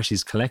two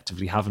parties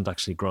collectively haven't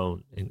actually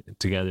grown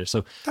together.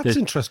 So that's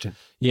interesting.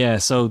 Yeah,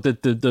 so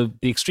the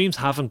extremes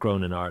haven't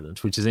grown in Ireland,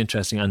 which is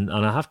interesting. And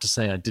I have to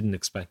say, I didn't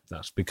expect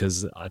that,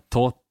 because I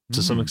thought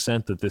to some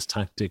extent that this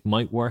tactic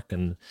might work,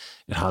 and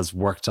it has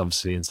worked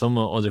obviously in some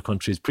other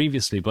countries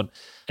previously, but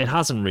it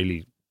hasn't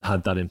really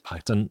had that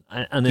impact. And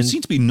it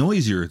seems to be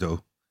noisier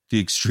though,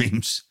 the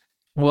extremes.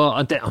 Well,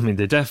 I mean,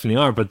 they definitely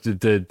are, but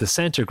the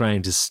centre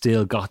ground has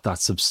still got that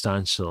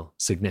substantial,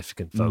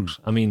 significant vote.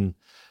 I mean,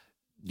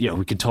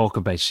 we can talk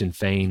about Sinn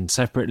Féin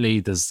separately.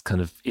 There's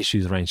kind of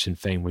issues around Sinn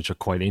Féin which are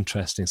quite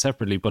interesting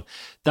separately, but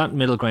that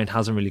middle ground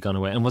hasn't really gone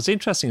away. And what's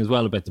interesting as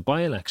well about the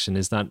by-election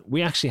is that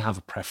we actually have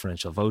a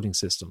preferential voting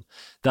system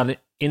that,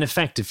 in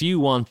effect, if you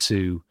want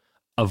to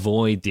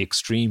avoid the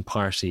extreme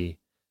party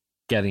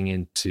getting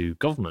into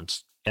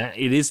government,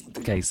 it is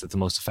the case that the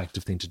most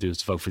effective thing to do is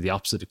to vote for the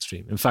opposite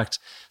extreme. In fact,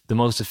 the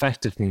most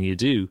effective thing you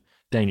do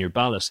down your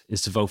ballot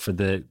is to vote for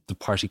the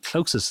party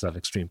closest to that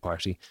extreme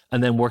party,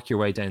 and then work your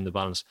way down the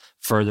ballot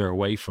further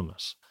away from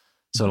it.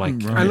 So, like,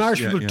 and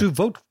Irish people do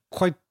vote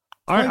quite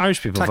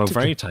Irish people vote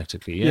very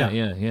tactically.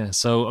 Yeah.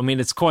 So, I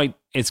mean, it's quite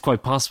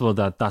possible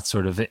that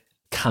sort of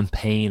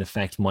campaign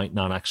effect might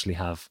not actually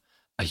have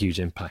a huge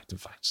impact, in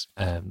fact.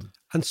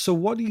 And so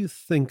what do you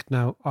think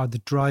now are the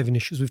driving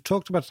issues? We've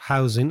talked about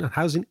housing, and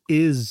housing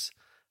is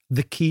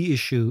the key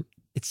issue,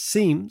 it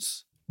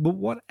seems. But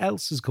what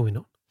else is going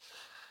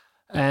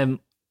on?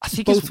 I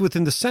think both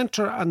within the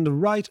centre and the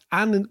right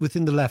and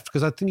within the left,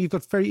 because I think you've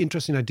got very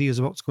interesting ideas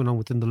about what's going on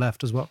within the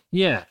left as well.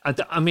 Yeah.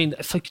 I mean,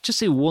 if I could just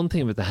say one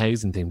thing about the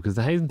housing thing, because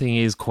the housing thing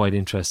is quite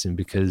interesting,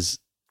 because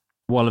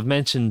while I've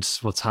mentioned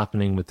what's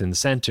happening within the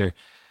centre,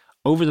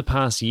 over the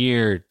past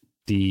year,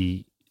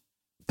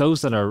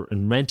 those that are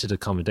in rented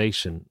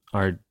accommodation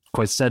are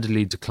quite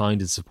steadily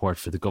declined in support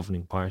for the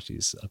governing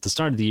parties. At the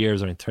start of the year, it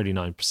was around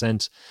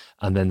 39%,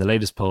 and then the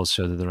latest polls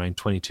show that around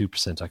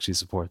 22% actually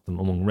support them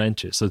among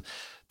renters. So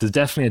there's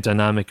definitely a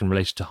dynamic in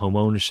relation to home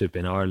ownership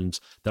in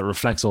Ireland that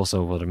reflects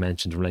also what I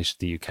mentioned in relation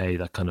to the UK,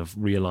 that kind of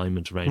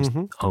realignment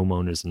around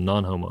homeowners and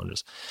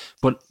non-homeowners.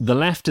 But the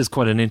left is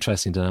quite an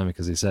interesting dynamic,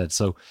 as I said.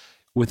 So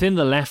within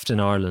the left in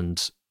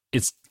Ireland,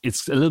 it's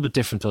a little bit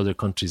different to other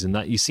countries in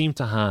that you seem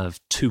to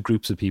have two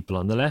groups of people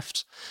on the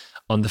left.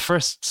 On the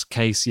first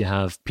case, you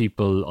have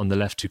people on the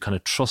left who kind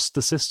of trust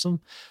the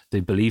system. They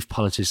believe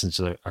politicians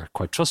are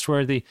quite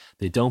trustworthy.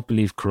 They don't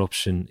believe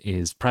corruption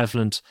is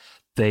prevalent.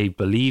 They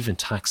believe in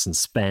tax and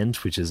spend,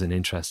 which is an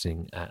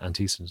interesting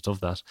antecedent of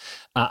that.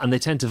 And they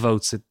tend to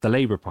vote the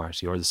Labour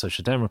Party or the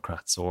Social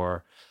Democrats,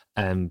 or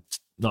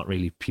not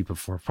really people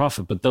for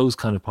profit, but those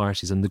kind of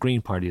parties, and the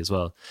Green Party as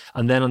well.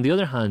 And then on the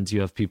other hand,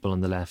 you have people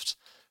on the left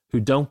who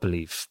don't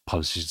believe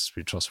politicians to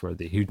be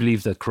trustworthy, who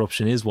believe that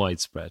corruption is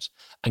widespread,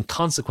 and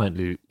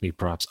consequently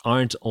perhaps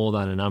aren't all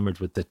that enamored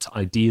with the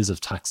ideas of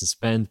tax and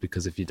spend,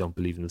 because if you don't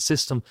believe in the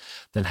system,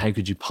 then how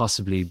could you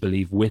possibly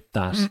believe with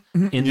that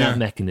that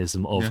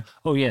mechanism of,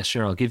 oh yeah,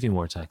 sure, I'll give you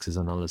more taxes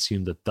and I'll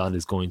assume that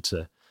is going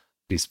to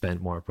be spent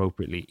more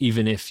appropriately,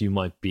 even if you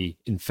might be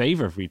in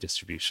favour of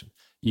redistribution.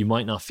 You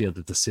might not feel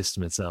that the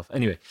system itself.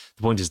 Anyway,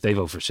 the point is they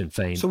vote for Sinn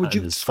Féin. So would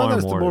you find that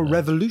as the more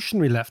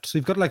revolutionary left? So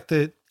you've got like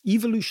the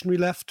evolutionary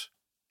left,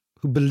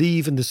 who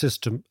believe in the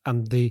system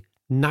and the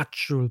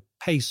natural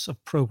pace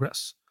of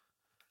progress.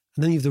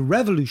 And then you have the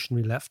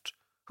revolutionary left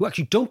who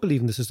actually don't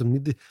believe in the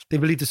system. They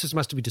believe the system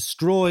has to be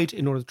destroyed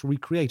in order to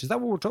recreate. Is that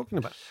what we're talking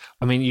about?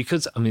 I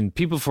mean,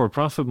 people for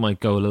profit might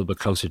go a little bit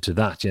closer to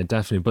that. Yeah,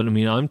 definitely. But I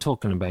mean, I'm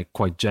talking about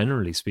quite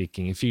generally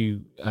speaking. If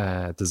you,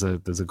 there's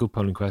a good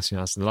polling question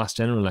asked in the last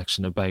general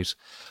election about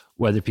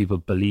whether people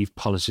believe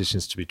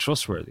politicians to be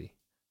trustworthy,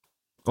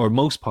 or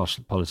most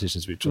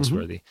politicians to be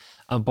trustworthy.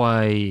 Mm-hmm. And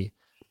by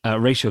a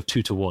ratio of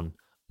 2 to 1,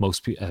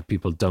 most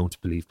people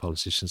don't believe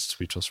politicians to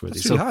be trustworthy.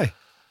 That's really high.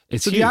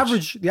 It's so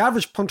huge. the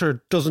average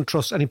punter doesn't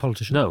trust any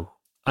politician. No.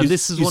 And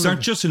is that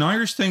just an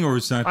Irish thing, or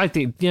is that? I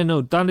think,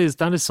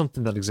 that is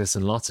something that exists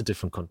in lots of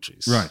different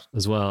countries, right,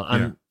 as well.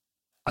 And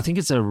I think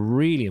it's a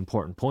really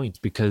important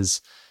point,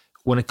 because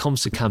when it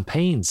comes to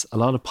campaigns, a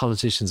lot of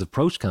politicians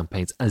approach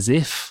campaigns as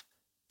if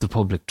the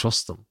public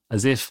trusts them,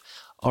 as if,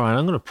 all right,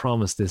 I'm going to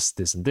promise this,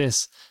 this, and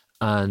this,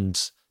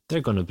 and they're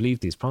going to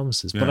believe these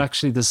promises. But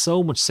actually, there's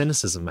so much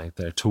cynicism out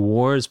there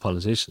towards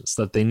politicians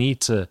that they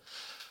need to.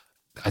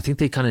 I think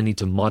they kind of need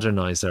to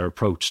modernize their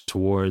approach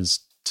to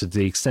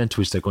the extent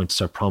to which they're going to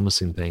start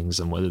promising things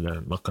and whether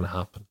they're not going to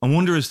happen. I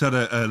wonder, is that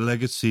a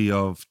legacy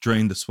of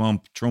Drain the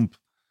Swamp Trump?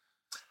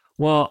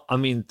 Well, I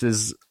mean,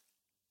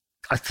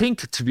 I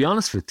think, to be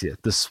honest with you,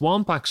 the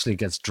swamp actually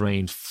gets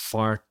drained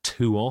far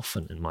too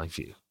often, in my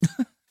view.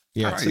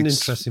 Yeah, that's an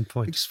interesting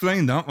point.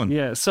 Explain that one.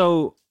 Yeah,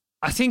 so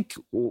I think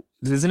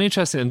there's an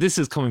interesting, and this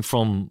is coming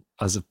from,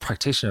 as a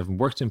practitioner, I've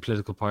worked in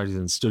political parties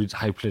and studied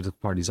how political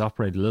parties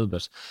operate a little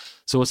bit.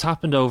 So what's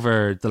happened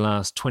over the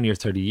last 20 or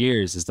 30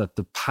 years is that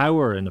the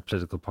power in a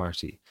political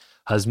party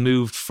has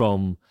moved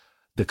from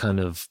the kind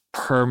of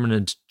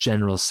permanent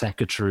general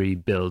secretary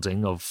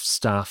building of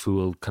staff who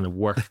will kind of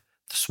work.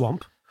 The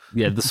swamp.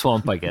 Yeah, the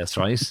swamp, I guess,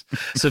 right?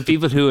 So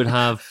people who would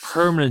have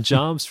permanent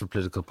jobs for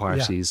political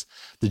parties,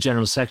 the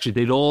general secretary,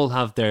 they'd all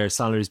have their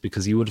salaries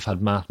because you would have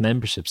had MAT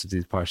memberships of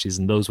these parties,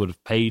 and those would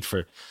have paid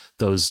for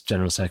those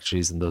general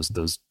secretaries and those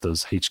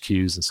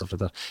HQs and stuff like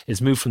that. It's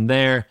moved from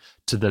there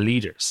to the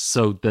leaders.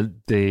 So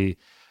the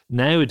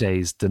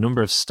nowadays, the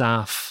number of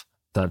staff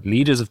that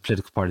leaders of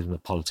political parties and the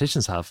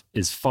politicians have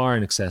is far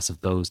in excess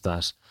of those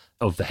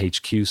of the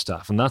HQ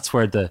staff. And that's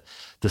where the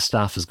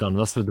staff has gone.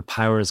 That's where the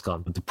power has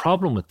gone. But the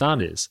problem with that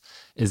is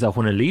that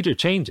when a leader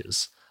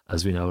changes,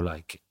 as we know,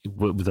 like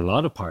with a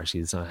lot of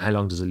parties, how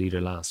long does a leader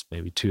last?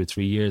 Maybe 2 or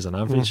 3 years on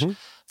average. Mm-hmm.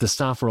 The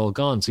staff are all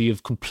gone. So you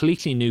have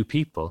completely new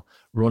people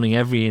running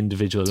every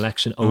individual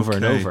election over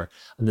and over.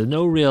 And there's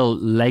no real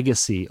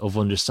legacy of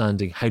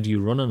understanding how do you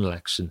run an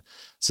election.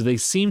 So they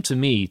seem to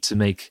me to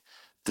make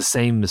the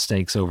same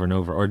mistakes over and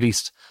over, or at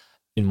least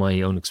in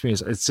my own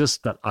experience. It's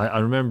just that I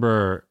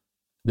remember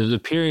there was a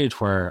period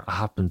where I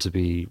happened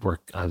to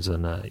I was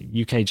in a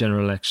UK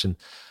general election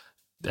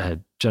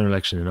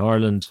in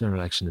Ireland, general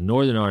election in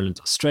Northern Ireland,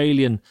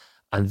 Australian,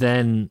 and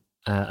then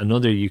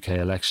another UK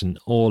election,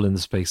 all in the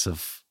space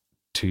of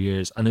 2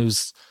 years. And it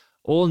was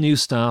all new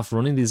staff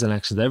running these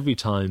elections every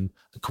time,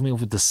 coming up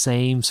with the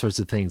same sorts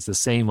of things, the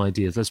same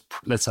ideas.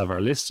 Let's have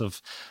our list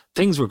of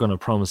things we're going to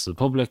promise to the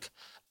public,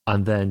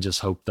 and then just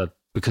hope that,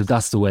 because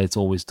that's the way it's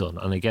always done.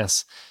 And I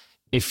guess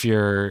if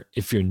you're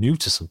new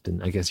to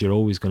something, I guess you're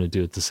always going to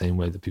do it the same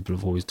way that people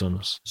have always done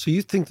it. So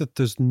you think that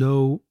there's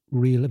no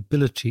real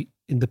ability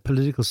in the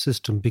political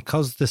system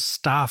because the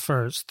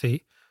staffers,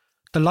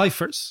 the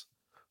lifers,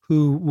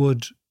 who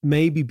would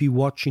maybe be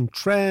watching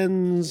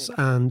trends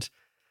and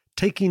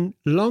taking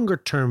longer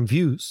term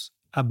views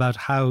about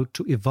how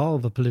to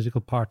evolve a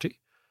political party,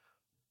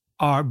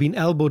 are being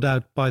elbowed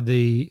out by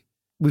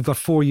we've got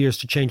 4 years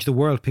to change the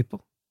world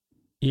people.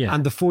 Yeah.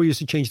 And the 4 years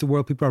to change the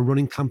world people are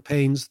running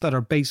campaigns that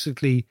are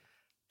basically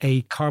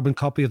a carbon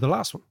copy of the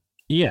last one.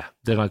 Yeah.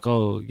 They're like,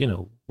 we're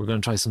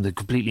going to try something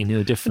completely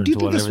new, different. And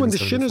do you think this when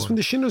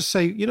the Shinners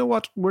say, you know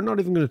what, we're not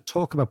even going to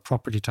talk about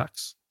property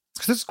tax?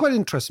 Because this is quite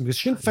interesting,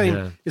 because Sinn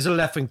Féin is a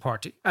left-wing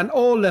party, and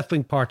all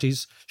left-wing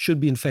parties should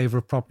be in favour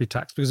of property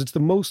tax because it's the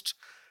most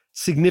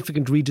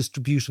significant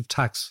redistributive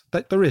tax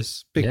that there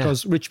is,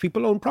 because rich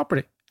people own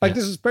property.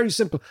 This is very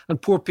simple.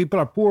 And poor people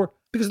are poor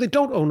because they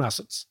don't own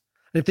assets.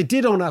 And if they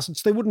did own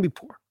assets, they wouldn't be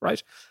poor,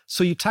 right?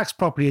 So you tax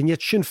property, and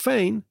yet Sinn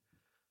Féin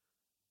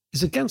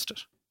is against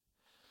it.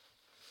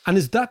 And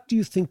is that, do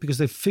you think, because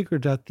they've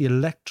figured out the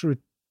electorate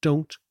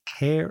don't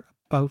care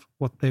about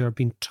what they are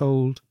being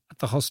told at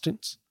the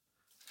hustings?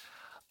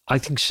 I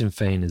think Sinn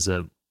Féin is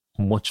a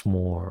much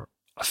more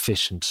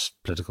efficient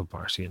political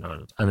party in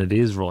Ireland, and it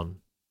is run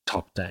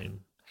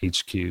top-down,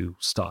 HQ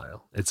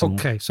style. It's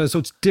okay, so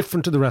it's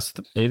different to the rest of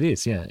them. It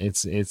is, yeah.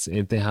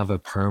 They have a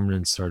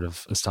permanent sort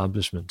of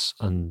establishment,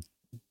 and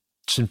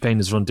Sinn Féin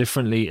is run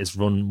differently. It's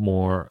run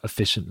more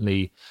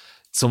efficiently.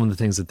 Some of the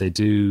things that they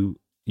do,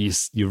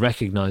 you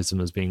recognise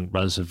them as being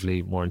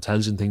relatively more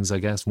intelligent things, I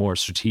guess, more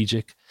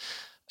strategic.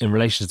 In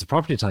relation to the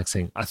property tax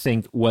thing, I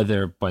think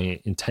whether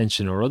by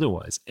intention or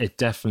otherwise, it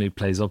definitely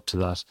plays up to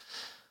that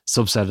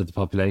subset of the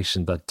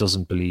population that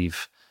doesn't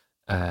believe,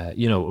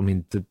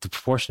 the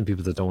proportion of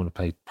people that don't want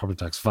to pay property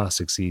tax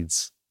vastly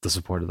exceeds the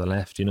support of the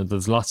left. You know,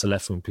 there's lots of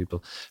left-wing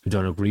people who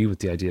don't agree with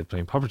the idea of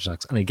paying property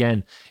tax. And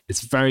again,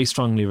 it's very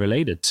strongly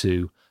related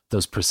to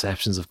those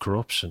perceptions of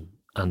corruption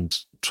and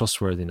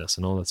trustworthiness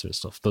and all that sort of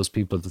stuff. Those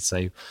people that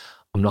say,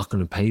 I'm not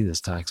going to pay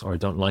this tax, or I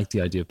don't like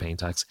the idea of paying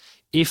tax,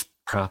 if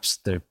perhaps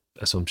their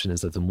assumption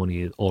is that the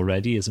money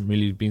already isn't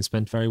really being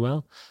spent very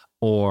well,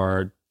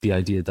 or the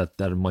idea that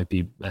it might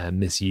be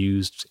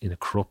misused in a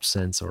corrupt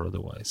sense or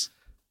otherwise.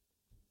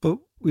 But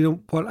you know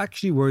what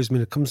actually worries me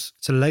when it comes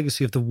to the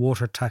legacy of the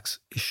water tax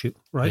issue,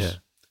 right? Yeah.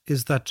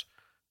 Is that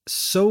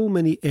so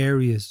many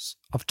areas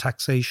of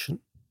taxation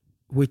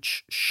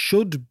which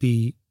should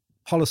be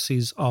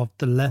policies of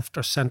the left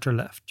or centre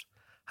left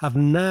have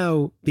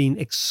now been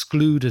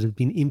excluded and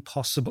been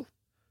impossible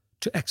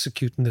to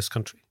execute in this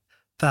country.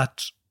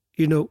 That,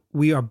 you know,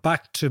 we are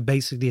back to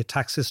basically a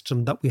tax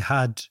system that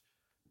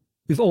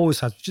we've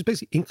always had, which is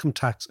basically income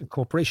tax and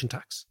corporation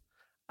tax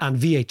and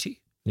VAT.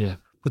 Yeah.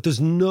 But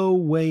there's no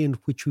way in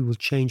which we will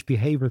change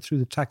behaviour through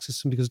the tax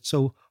system because it's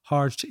so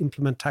hard to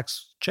implement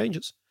tax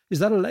changes. Is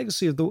that a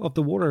legacy of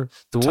the water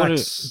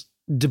tax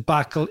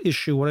debacle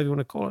issue, whatever you want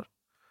to call it?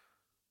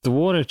 The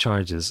water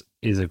charges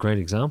is a great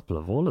example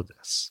of all of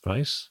this,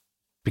 right?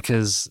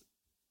 Because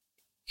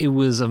it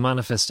was a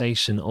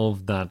manifestation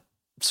of that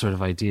sort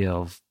of idea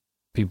of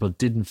people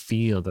didn't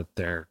feel that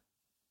their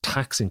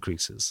tax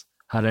increases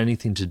had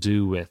anything to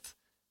do with,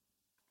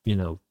 you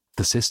know,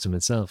 the system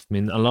itself. I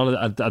mean, a lot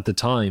of at the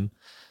time,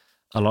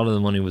 a lot of the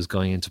money was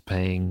going into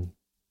paying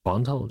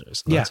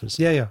bondholders. Yeah.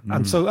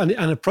 And so, and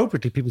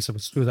appropriately, people said,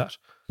 screw that.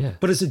 Yeah.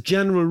 But as a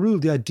general rule,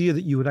 the idea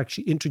that you would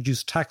actually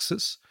introduce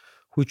taxes,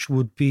 which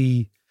would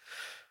be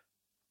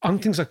on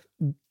things like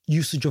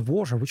usage of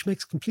water, which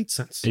makes complete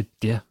sense.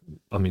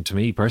 I mean, to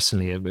me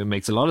personally, it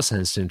makes a lot of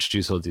sense to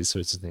introduce all these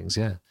sorts of things.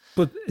 Yeah.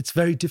 But it's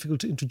very difficult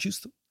to introduce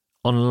them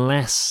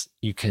unless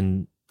you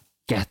can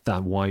get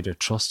that wider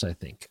trust, I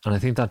think. And I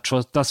think that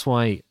trust, that's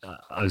why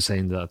I was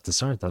saying that at the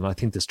start, that I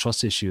think this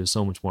trust issue is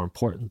so much more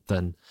important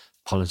than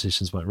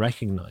politicians might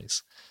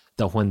recognize.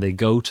 That when they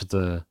go to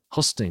the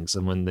hustings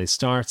and when they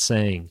start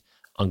saying,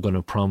 I'm going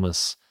to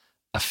promise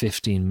a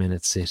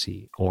 15-minute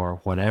city or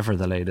whatever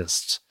the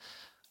latest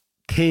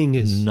thing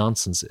is,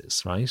 nonsense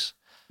is, right?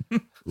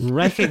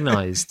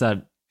 Recognize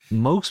that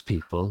most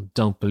people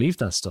don't believe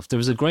that stuff. There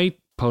was a great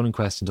polling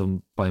question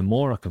done by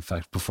Morag, in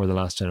fact, before the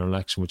last general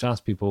election, which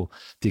asked people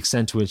the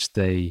extent to which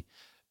they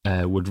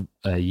would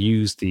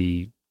use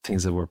the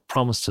things that were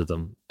promised to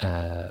them.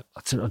 I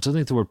don't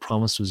think the word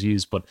promise was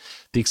used, but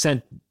the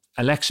extent,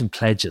 election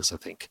pledges, I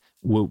think,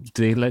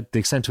 the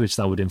extent to which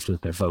that would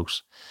influence their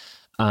vote.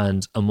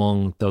 And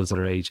among those that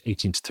are aged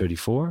 18 to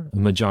 34, a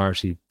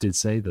majority did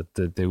say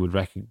that they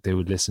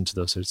would listen to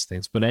those sorts of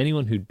things. But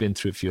anyone who'd been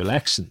through a few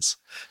elections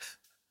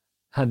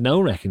had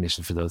no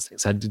recognition for those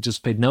things, had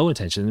just paid no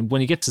attention. And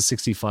when you get to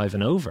 65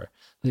 and over,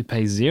 they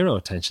pay zero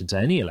attention to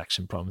any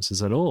election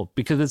promises at all,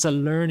 because it's a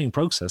learning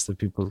process that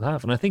people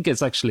have. And I think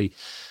it's actually,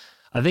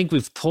 I think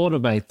we've thought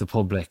about the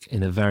public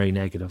in a very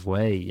negative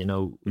way. You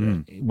know,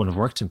 when I've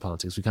worked in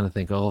politics, we kind of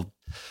think, oh,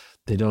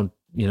 they don't,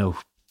 you know,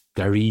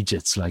 they're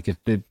Egypts. Like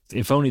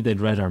if only they'd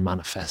read our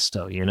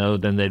manifesto, you know,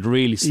 then they'd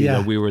really see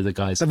that we were the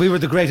guys. That we were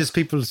the greatest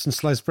people since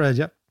sliced bread,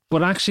 yeah.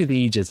 But actually the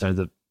Egypts are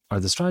the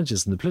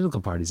strategists and the political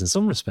parties in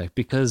some respect,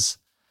 because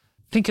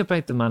think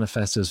about the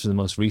manifestos for the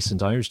most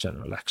recent Irish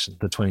general election,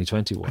 the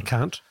 2021. I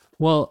can't.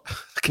 Well,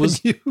 was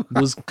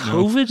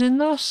COVID in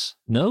that?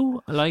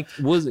 No. Like,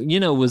 was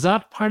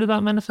that part of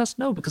that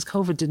manifesto? No, because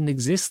COVID didn't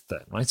exist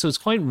then, right? So it's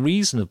quite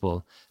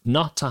reasonable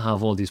not to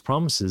have all these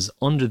promises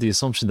under the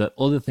assumption that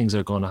other things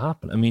are going to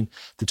happen. I mean,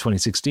 the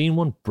 2016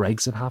 one,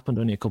 Brexit happened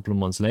only a couple of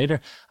months later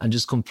and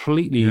just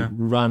completely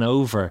ran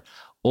over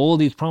all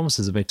these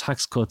promises about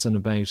tax cuts and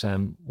about,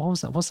 what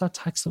was that? What's that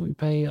tax that we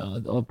pay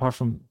apart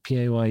from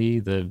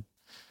PAYE, the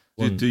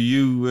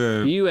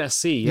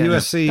USC. Yeah.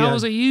 USC. That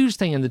was a huge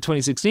thing in the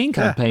 2016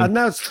 campaign. Yeah, and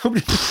now it's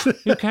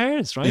who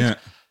cares, right?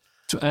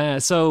 Yeah.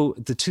 So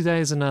the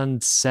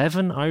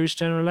 2007 Irish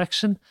general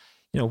election,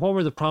 you know, what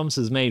were the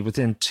promises made?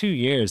 Within 2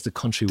 years, the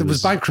country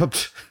was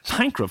bankrupt.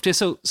 Bankrupt. Yeah.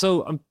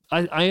 So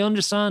I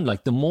understand.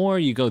 Like, the more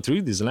you go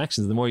through these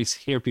elections, the more you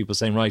hear people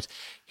saying, "Right,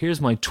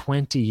 here's my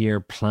 20-year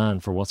plan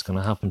for what's going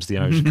to happen to the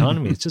Irish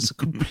economy." It's just a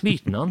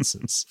complete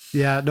nonsense.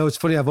 Yeah. No, it's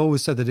funny. I've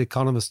always said that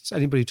economists,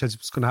 anybody who tells you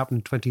what's going to happen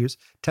in 20 years,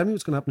 tell me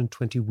what's going to happen in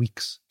 20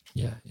 weeks.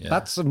 Yeah.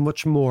 That's a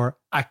much more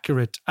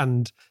accurate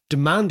and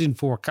demanding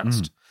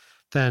forecast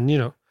than, you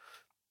know,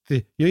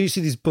 you see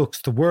these books,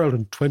 The World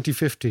in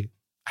 2050.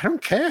 I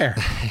don't care.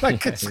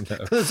 Like,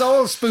 it's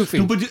all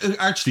spoofing. No, but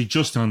actually,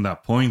 just on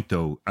that point,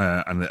 though,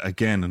 and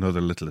again,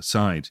 another little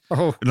aside,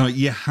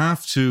 you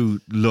have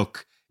to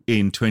look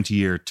in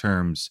 20-year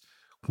terms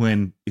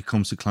when it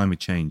comes to climate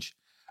change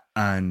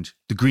and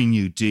the Green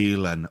New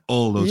Deal and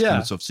all those kind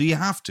of stuff. So you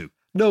have to.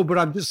 No, but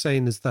I'm just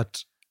saying is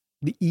that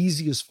the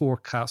easiest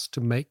forecast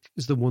to make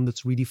is the one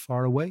that's really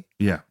far away.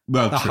 Yeah.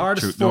 Well, the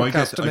hardest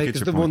forecast to make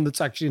is the one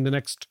that's actually in the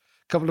next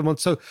couple of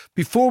months. So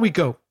before we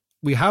go,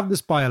 we have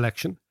this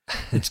by-election.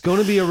 It's going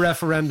to be a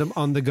referendum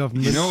on the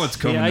government. You know what's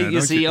coming. Yeah, now,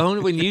 you see, you?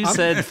 only when you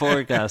said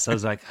forecast, I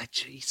was like, oh,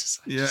 Jesus.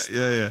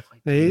 Yeah.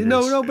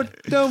 No,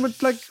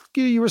 but like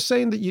you were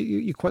saying that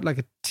you quite like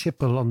a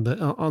tipple on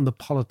the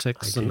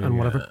politics and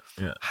whatever.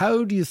 Yeah.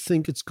 How do you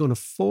think it's going to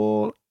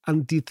fall?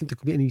 And do you think there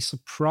could be any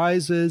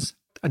surprises?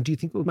 And do you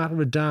think it will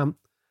matter a damn?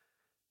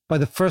 By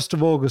the 1st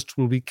of August,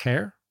 will we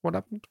care what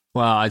happened?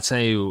 Well, I'd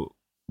say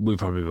we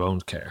probably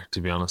won't care,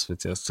 to be honest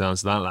with you, to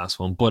answer that last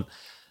one. But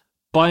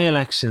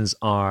by-elections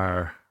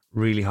are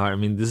really hard. I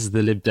mean, this is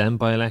the Lib Dem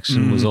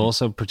by-election was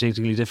also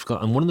particularly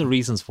difficult. And one of the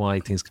reasons why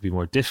things could be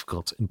more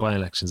difficult in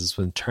by-elections is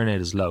when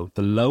turnout is low.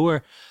 The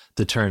lower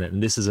the turnout,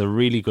 and this is a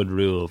really good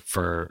rule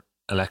for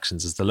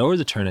elections, is the lower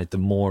the turnout, the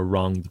more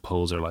wrong the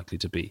polls are likely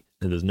to be.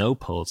 And there's no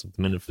polls at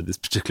the minute for this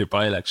particular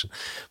by-election.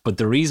 But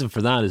the reason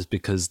for that is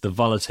because the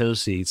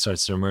volatility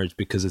starts to emerge,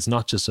 because it's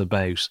not just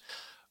about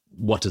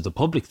what does the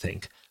public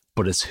think,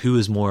 but it's who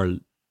is more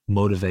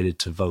motivated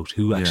to vote,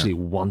 who actually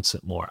wants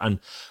it more. And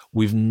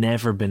we've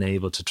never been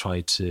able to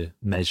try to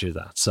measure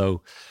that.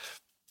 So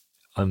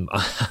I'm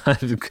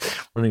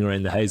running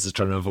around the house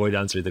trying to avoid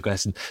answering the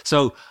question.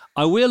 So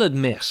I will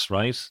admit,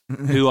 right,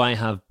 who I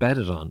have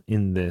betted on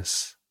in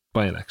this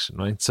by-election,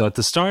 right? So at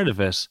the start of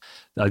it,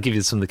 I'll give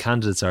you some of the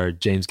candidates are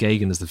James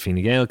Geoghegan is the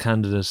Fine Gael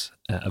candidate,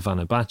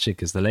 Ivana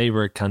Bacik is the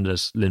Labour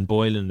candidate, Lynn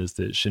Boylan is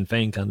the Sinn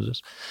Féin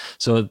candidate.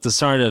 So at the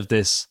start of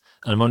this,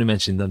 and I'm only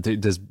mentioning them,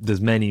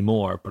 there's many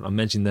more, but I'm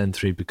mentioning them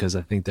three because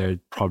I think they're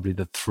probably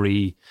the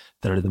three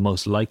that are the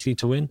most likely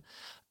to win.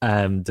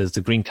 There's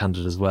the Green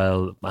candidate as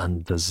well,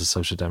 and there's the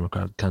Social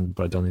Democrat candidate,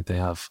 but I don't think they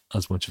have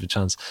as much of a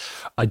chance.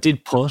 I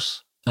did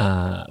put,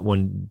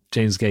 when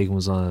James Geoghegan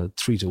was on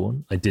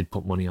 3-1, I did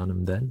put money on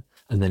him then,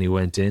 and then he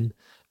went in,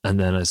 and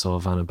then I saw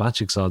Ivana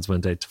Bacik's odds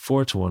went out to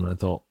 4-1, and I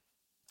thought,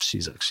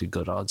 she's actually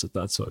good odds at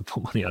that, so I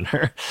put money on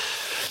her.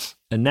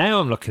 And now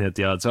I'm looking at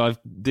the odds. So I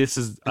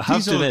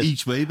have to admit,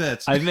 each way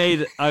bets. I've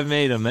made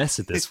a mess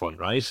of this one,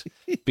 right?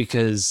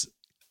 Because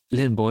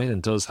Lynn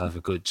Boylan does have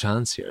a good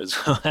chance here as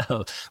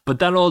well. But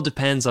that all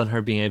depends on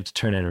her being able to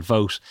turn out her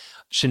vote.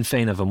 Sinn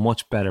Féin have a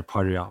much better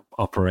party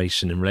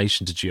operation in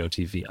relation to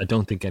GOTV. I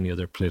don't think any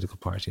other political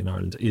party in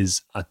Ireland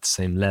is at the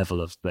same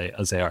level as they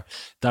are.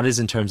 That is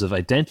in terms of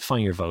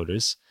identifying your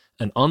voters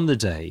and on the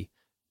day,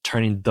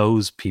 turning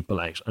those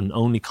people out and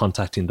only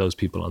contacting those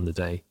people on the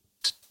day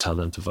to tell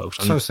them to vote.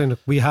 So saying,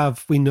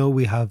 we know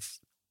we have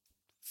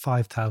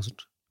 5,000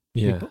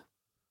 people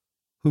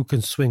who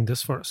can swing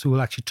this for us, who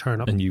will actually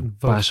turn up and you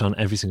bash on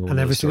every single one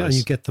of those stories. And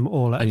you get them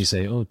all out. And you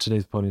say, oh,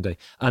 today's polling day.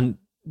 And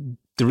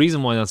the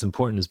reason why that's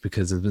important is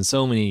because there's been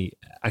so many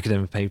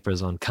academic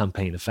papers on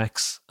campaign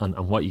effects and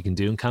what you can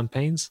do in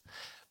campaigns,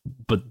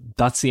 but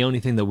that's the only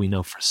thing that we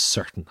know for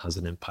certain has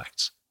an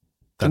impact.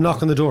 To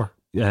knock on the door.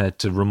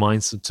 To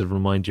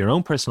remind your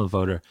own personal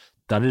voter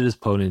that it is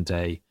polling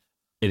day.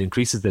 It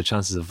increases their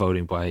chances of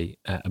voting by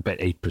about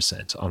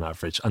 8% on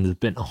average. And there's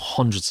been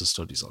hundreds of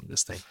studies on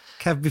this thing.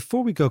 Kev,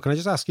 before we go, can I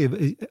just ask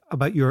you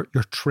about your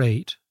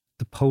trade,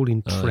 the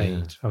polling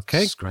trade,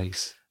 okay?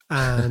 Disgrace.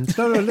 And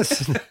no,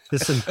 listen.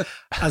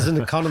 As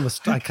an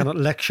economist, I cannot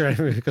lecture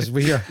anyway because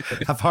we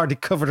have hardly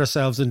covered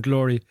ourselves in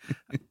glory.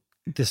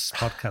 This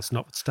podcast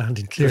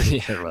notwithstanding,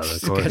 clearly. Yeah, well, of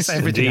course.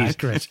 Everything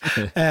accurate.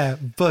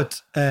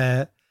 But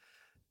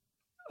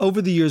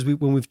over the years,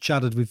 when we've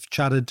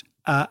chatted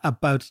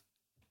about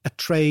a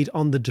trade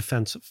on the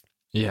defensive.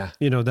 Yeah.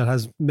 That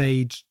has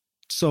made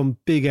some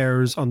big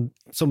errors on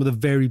some of the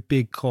very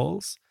big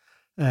calls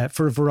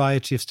for a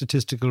variety of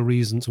statistical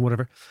reasons and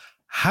whatever.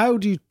 How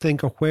do you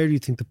think, or where do you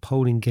think the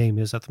polling game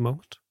is at the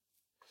moment?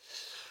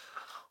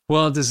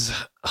 Well, there's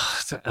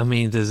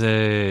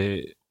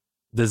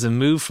a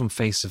move from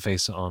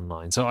face-to-face to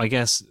online. So I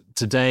guess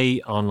today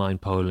online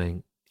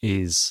polling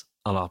is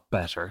a lot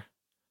better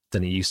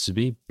than it used to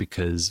be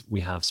because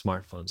we have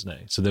smartphones now.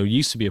 So there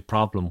used to be a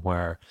problem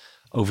where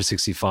over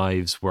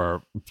 65s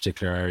were a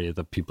particular area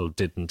that people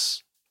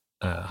didn't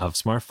have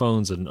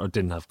smartphones or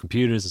didn't have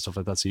computers and stuff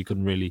like that. So you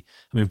couldn't really,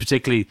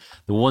 particularly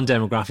the one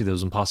demographic that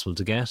was impossible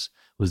to get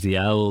was the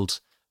old,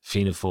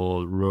 Fianna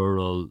Fáil,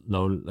 rural,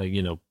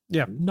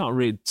 not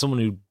really someone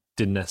who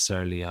didn't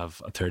necessarily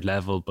have a third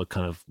level, but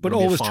kind of, but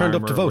always turned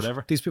up to vote.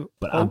 Whatever. These people,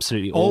 but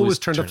absolutely always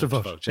turned up to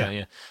vote.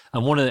 Yeah.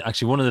 And one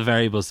of the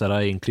variables that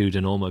I include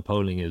in all my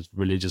polling is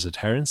religious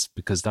adherence,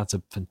 because that's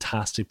a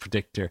fantastic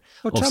predictor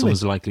of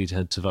someone's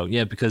likelihood to vote.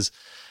 Yeah, because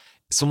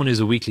someone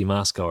who's a weekly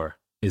mass goer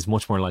is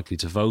much more likely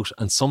to vote,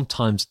 and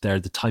sometimes they're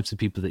the types of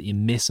people that you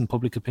miss in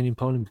public opinion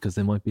polling because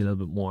they might be a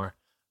little bit more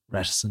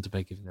reticent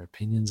about giving their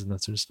opinions and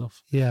that sort of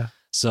stuff. Yeah.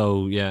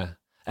 So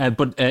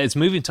but it's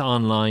moving to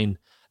online.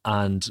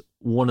 And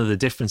one of the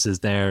differences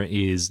there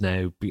is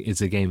now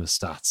it's a game of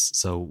stats.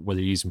 So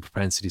whether you're using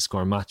propensity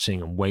score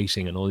matching and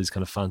weighting and all these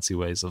kind of fancy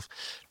ways of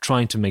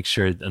trying to make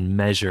sure and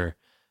measure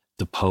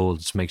the poll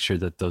to make sure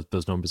that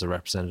those numbers are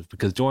representative.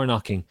 Because door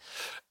knocking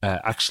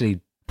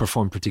actually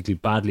performed particularly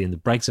badly in the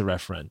Brexit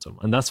referendum.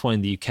 And that's why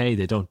in the UK,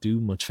 they don't do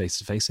much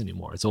face-to-face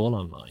anymore. It's all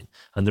online.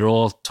 And they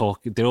all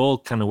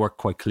kind of work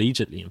quite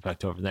collegiately, in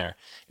fact, over there,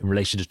 in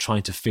relation to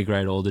trying to figure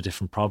out all the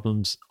different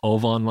problems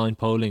of online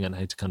polling and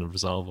how to kind of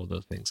resolve all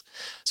those things.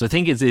 So I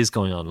think it is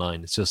going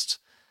online. It's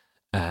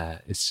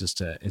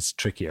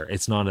trickier.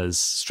 It's not as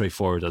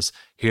straightforward as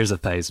here's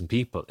 1,000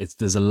 people.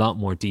 There's a lot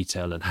more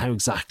detail, and how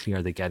exactly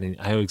are they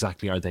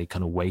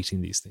kind of weighting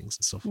these things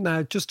and stuff.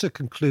 Now, just to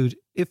conclude,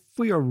 if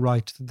we are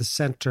right that the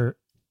centre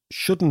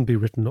shouldn't be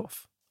written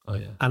off,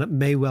 and it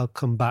may well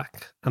come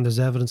back, and there's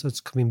evidence that's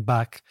coming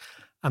back,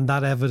 and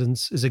that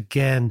evidence is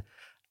again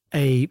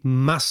a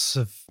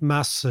massive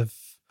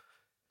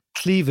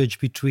cleavage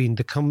between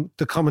the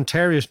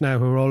commentariat now,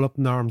 who are all up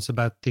in arms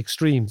about the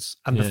extremes,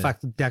 and the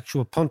fact that the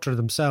actual punter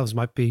themselves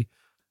might be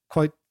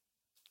quite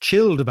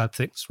chilled about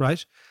things,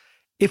 right?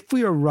 If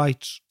we are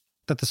right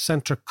that the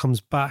centre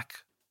comes back,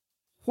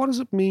 what does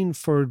it mean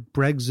for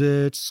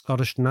Brexit,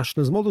 Scottish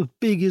nationalism, all those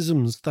big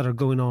isms that are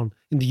going on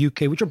in the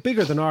UK, which are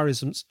bigger than our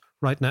isms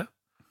right now?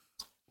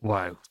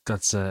 Wow,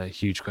 that's a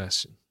huge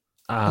question.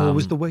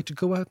 Always the way to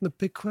go out in a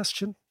big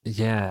question.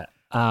 Yeah.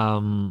 I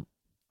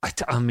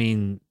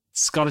mean,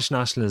 Scottish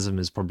nationalism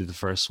is probably the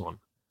first one.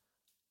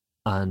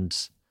 And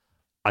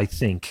I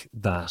think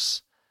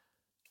that,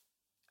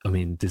 I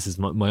mean, this is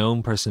my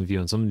own personal view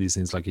on some of these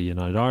things, like a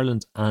United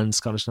Ireland and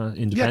Scottish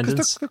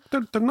independence. Yeah,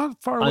 because they're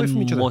not far away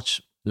from each other. I'm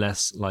much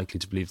less likely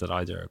to believe that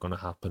either are going to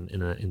happen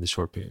in the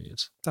short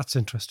period. That's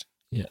interesting.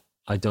 Yeah.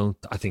 I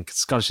think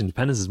Scottish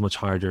independence is much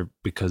harder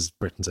because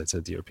Britain's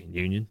outside the European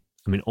Union.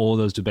 I mean, all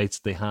those debates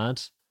they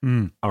had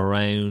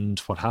around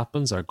what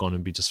happens are going to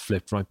be just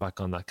flipped right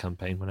back on that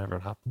campaign whenever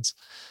it happens.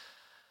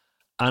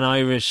 And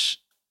Irish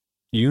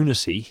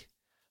unity,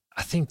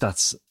 I think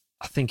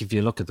if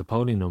you look at the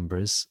polling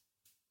numbers,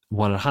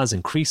 while it has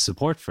increased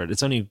support for it,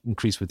 it's only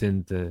increased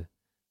within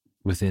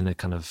a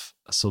kind of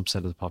a subset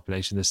of the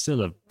population. There's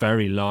still a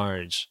very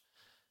large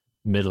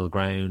middle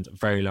ground, a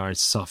very large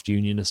soft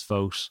unionist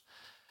vote.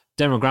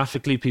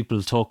 Demographically,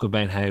 people talk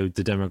about how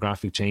the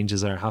demographic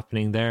changes are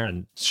happening there,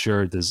 and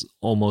sure, there's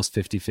almost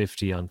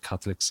 50-50 on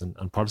Catholics and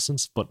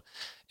Protestants, but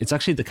it's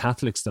actually the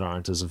Catholics that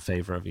aren't as in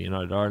favour of a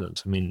United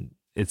Ireland. I mean,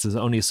 it's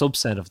only a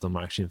subset of them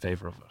are actually in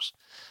favour of it.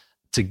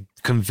 To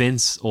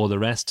convince all the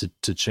rest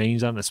to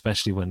change that,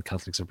 especially when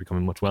Catholics are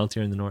becoming much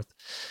wealthier in the north,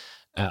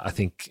 I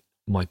think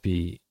might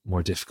be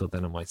more difficult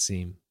than it might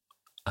seem.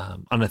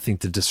 And I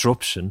think the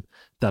disruption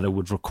that it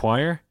would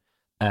require,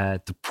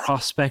 the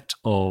prospect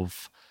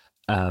of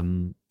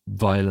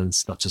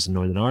violence, not just in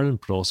Northern Ireland,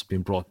 but also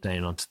being brought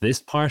down onto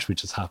this part,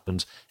 which has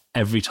happened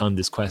every time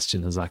this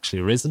question has actually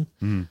arisen,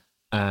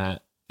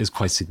 is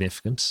quite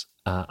significant.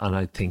 And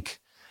I think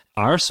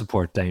our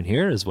support down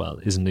here as well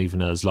isn't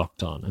even as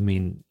locked on. I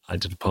mean, I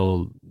did a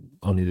poll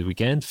only the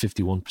weekend,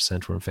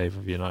 51% were in favour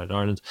of United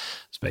Ireland.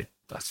 It's about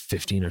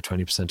 15 or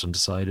 20%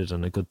 undecided,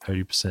 and a good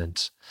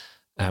 30%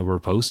 were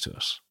opposed to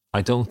it.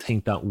 I don't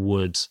think that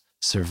would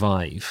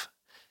survive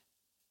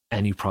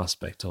any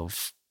prospect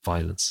of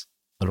violence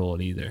at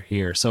all either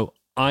here. So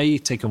I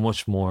take a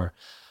much more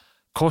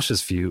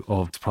cautious view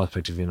of the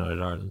prospect of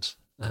United Ireland.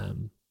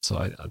 So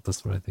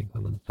that's what I think. I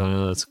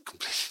know that's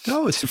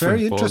it's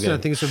very interesting. I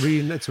think it's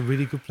a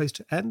really good place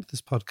to end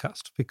this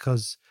podcast,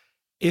 because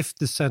if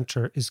the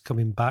centre is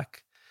coming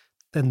back,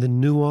 then the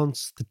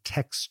nuance, the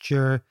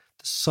texture,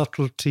 the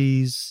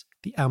subtleties,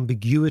 the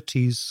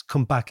ambiguities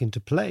come back into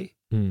play.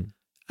 And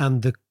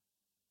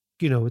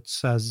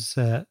it's as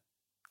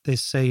they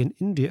say in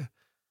India,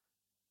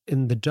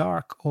 in the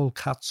dark, all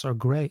cats are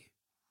grey,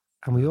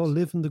 and we all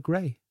live in the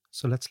grey.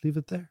 So let's leave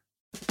it there.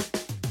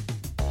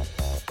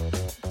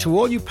 To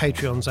all you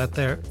Patreons out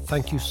there,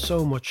 thank you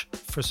so much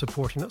for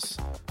supporting us.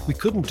 We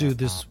couldn't do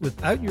this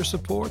without your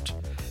support.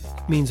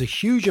 It means a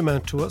huge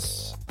amount to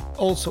us.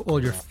 Also,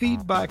 all your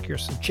feedback, your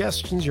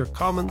suggestions, your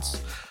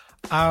comments,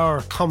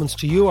 our comments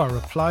to you, our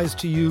replies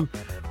to you,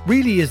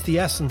 really is the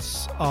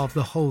essence of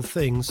the whole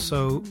thing.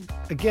 So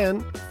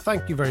again,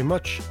 thank you very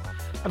much.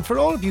 And for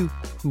all of you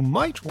who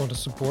might want to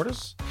support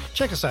us,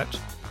 check us out,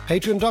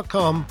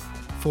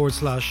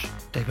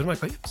 patreon.com/David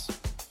McWilliams.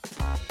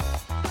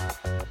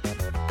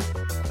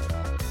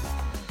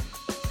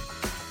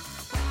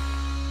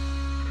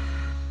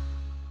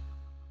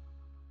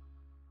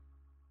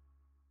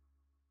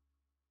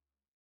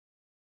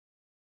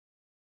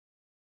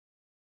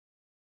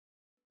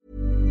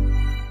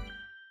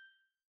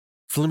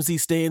 Flimsy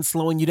staying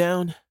slowing you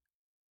down?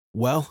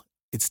 Well,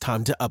 it's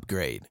time to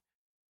upgrade.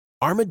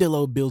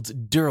 Armadillo builds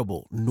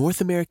durable,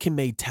 North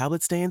American-made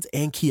tablet stands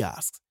and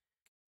kiosks.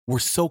 We're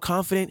so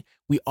confident,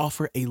 we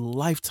offer a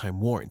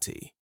lifetime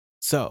warranty.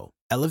 So,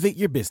 elevate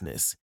your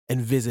business and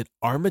visit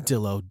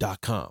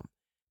armadillo.com.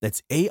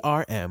 That's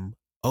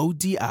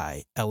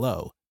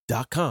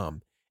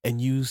ARMODILO.com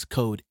and use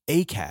code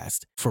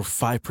ACAST for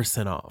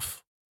 5%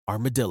 off.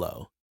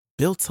 Armadillo,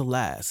 built to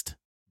last,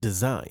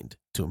 designed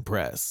to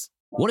impress.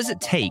 What does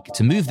it take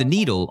to move the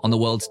needle on the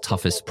world's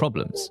toughest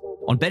problems?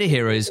 On Better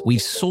Heroes, we've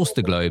sourced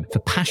the globe for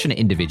passionate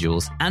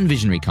individuals and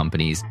visionary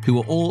companies who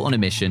are all on a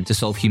mission to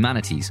solve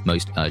humanity's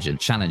most urgent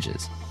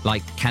challenges.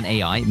 Like, can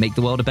AI make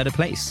the world a better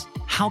place?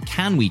 How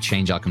can we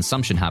change our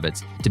consumption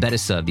habits to better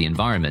serve the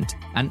environment?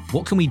 And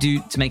what can we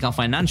do to make our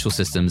financial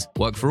systems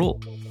work for all?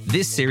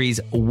 This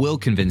series will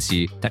convince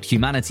you that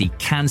humanity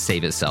can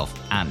save itself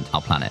and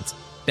our planet.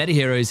 Better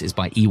Heroes is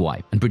by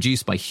EY and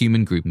produced by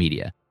Human Group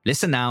Media.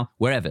 Listen now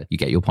wherever you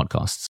get your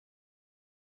podcasts.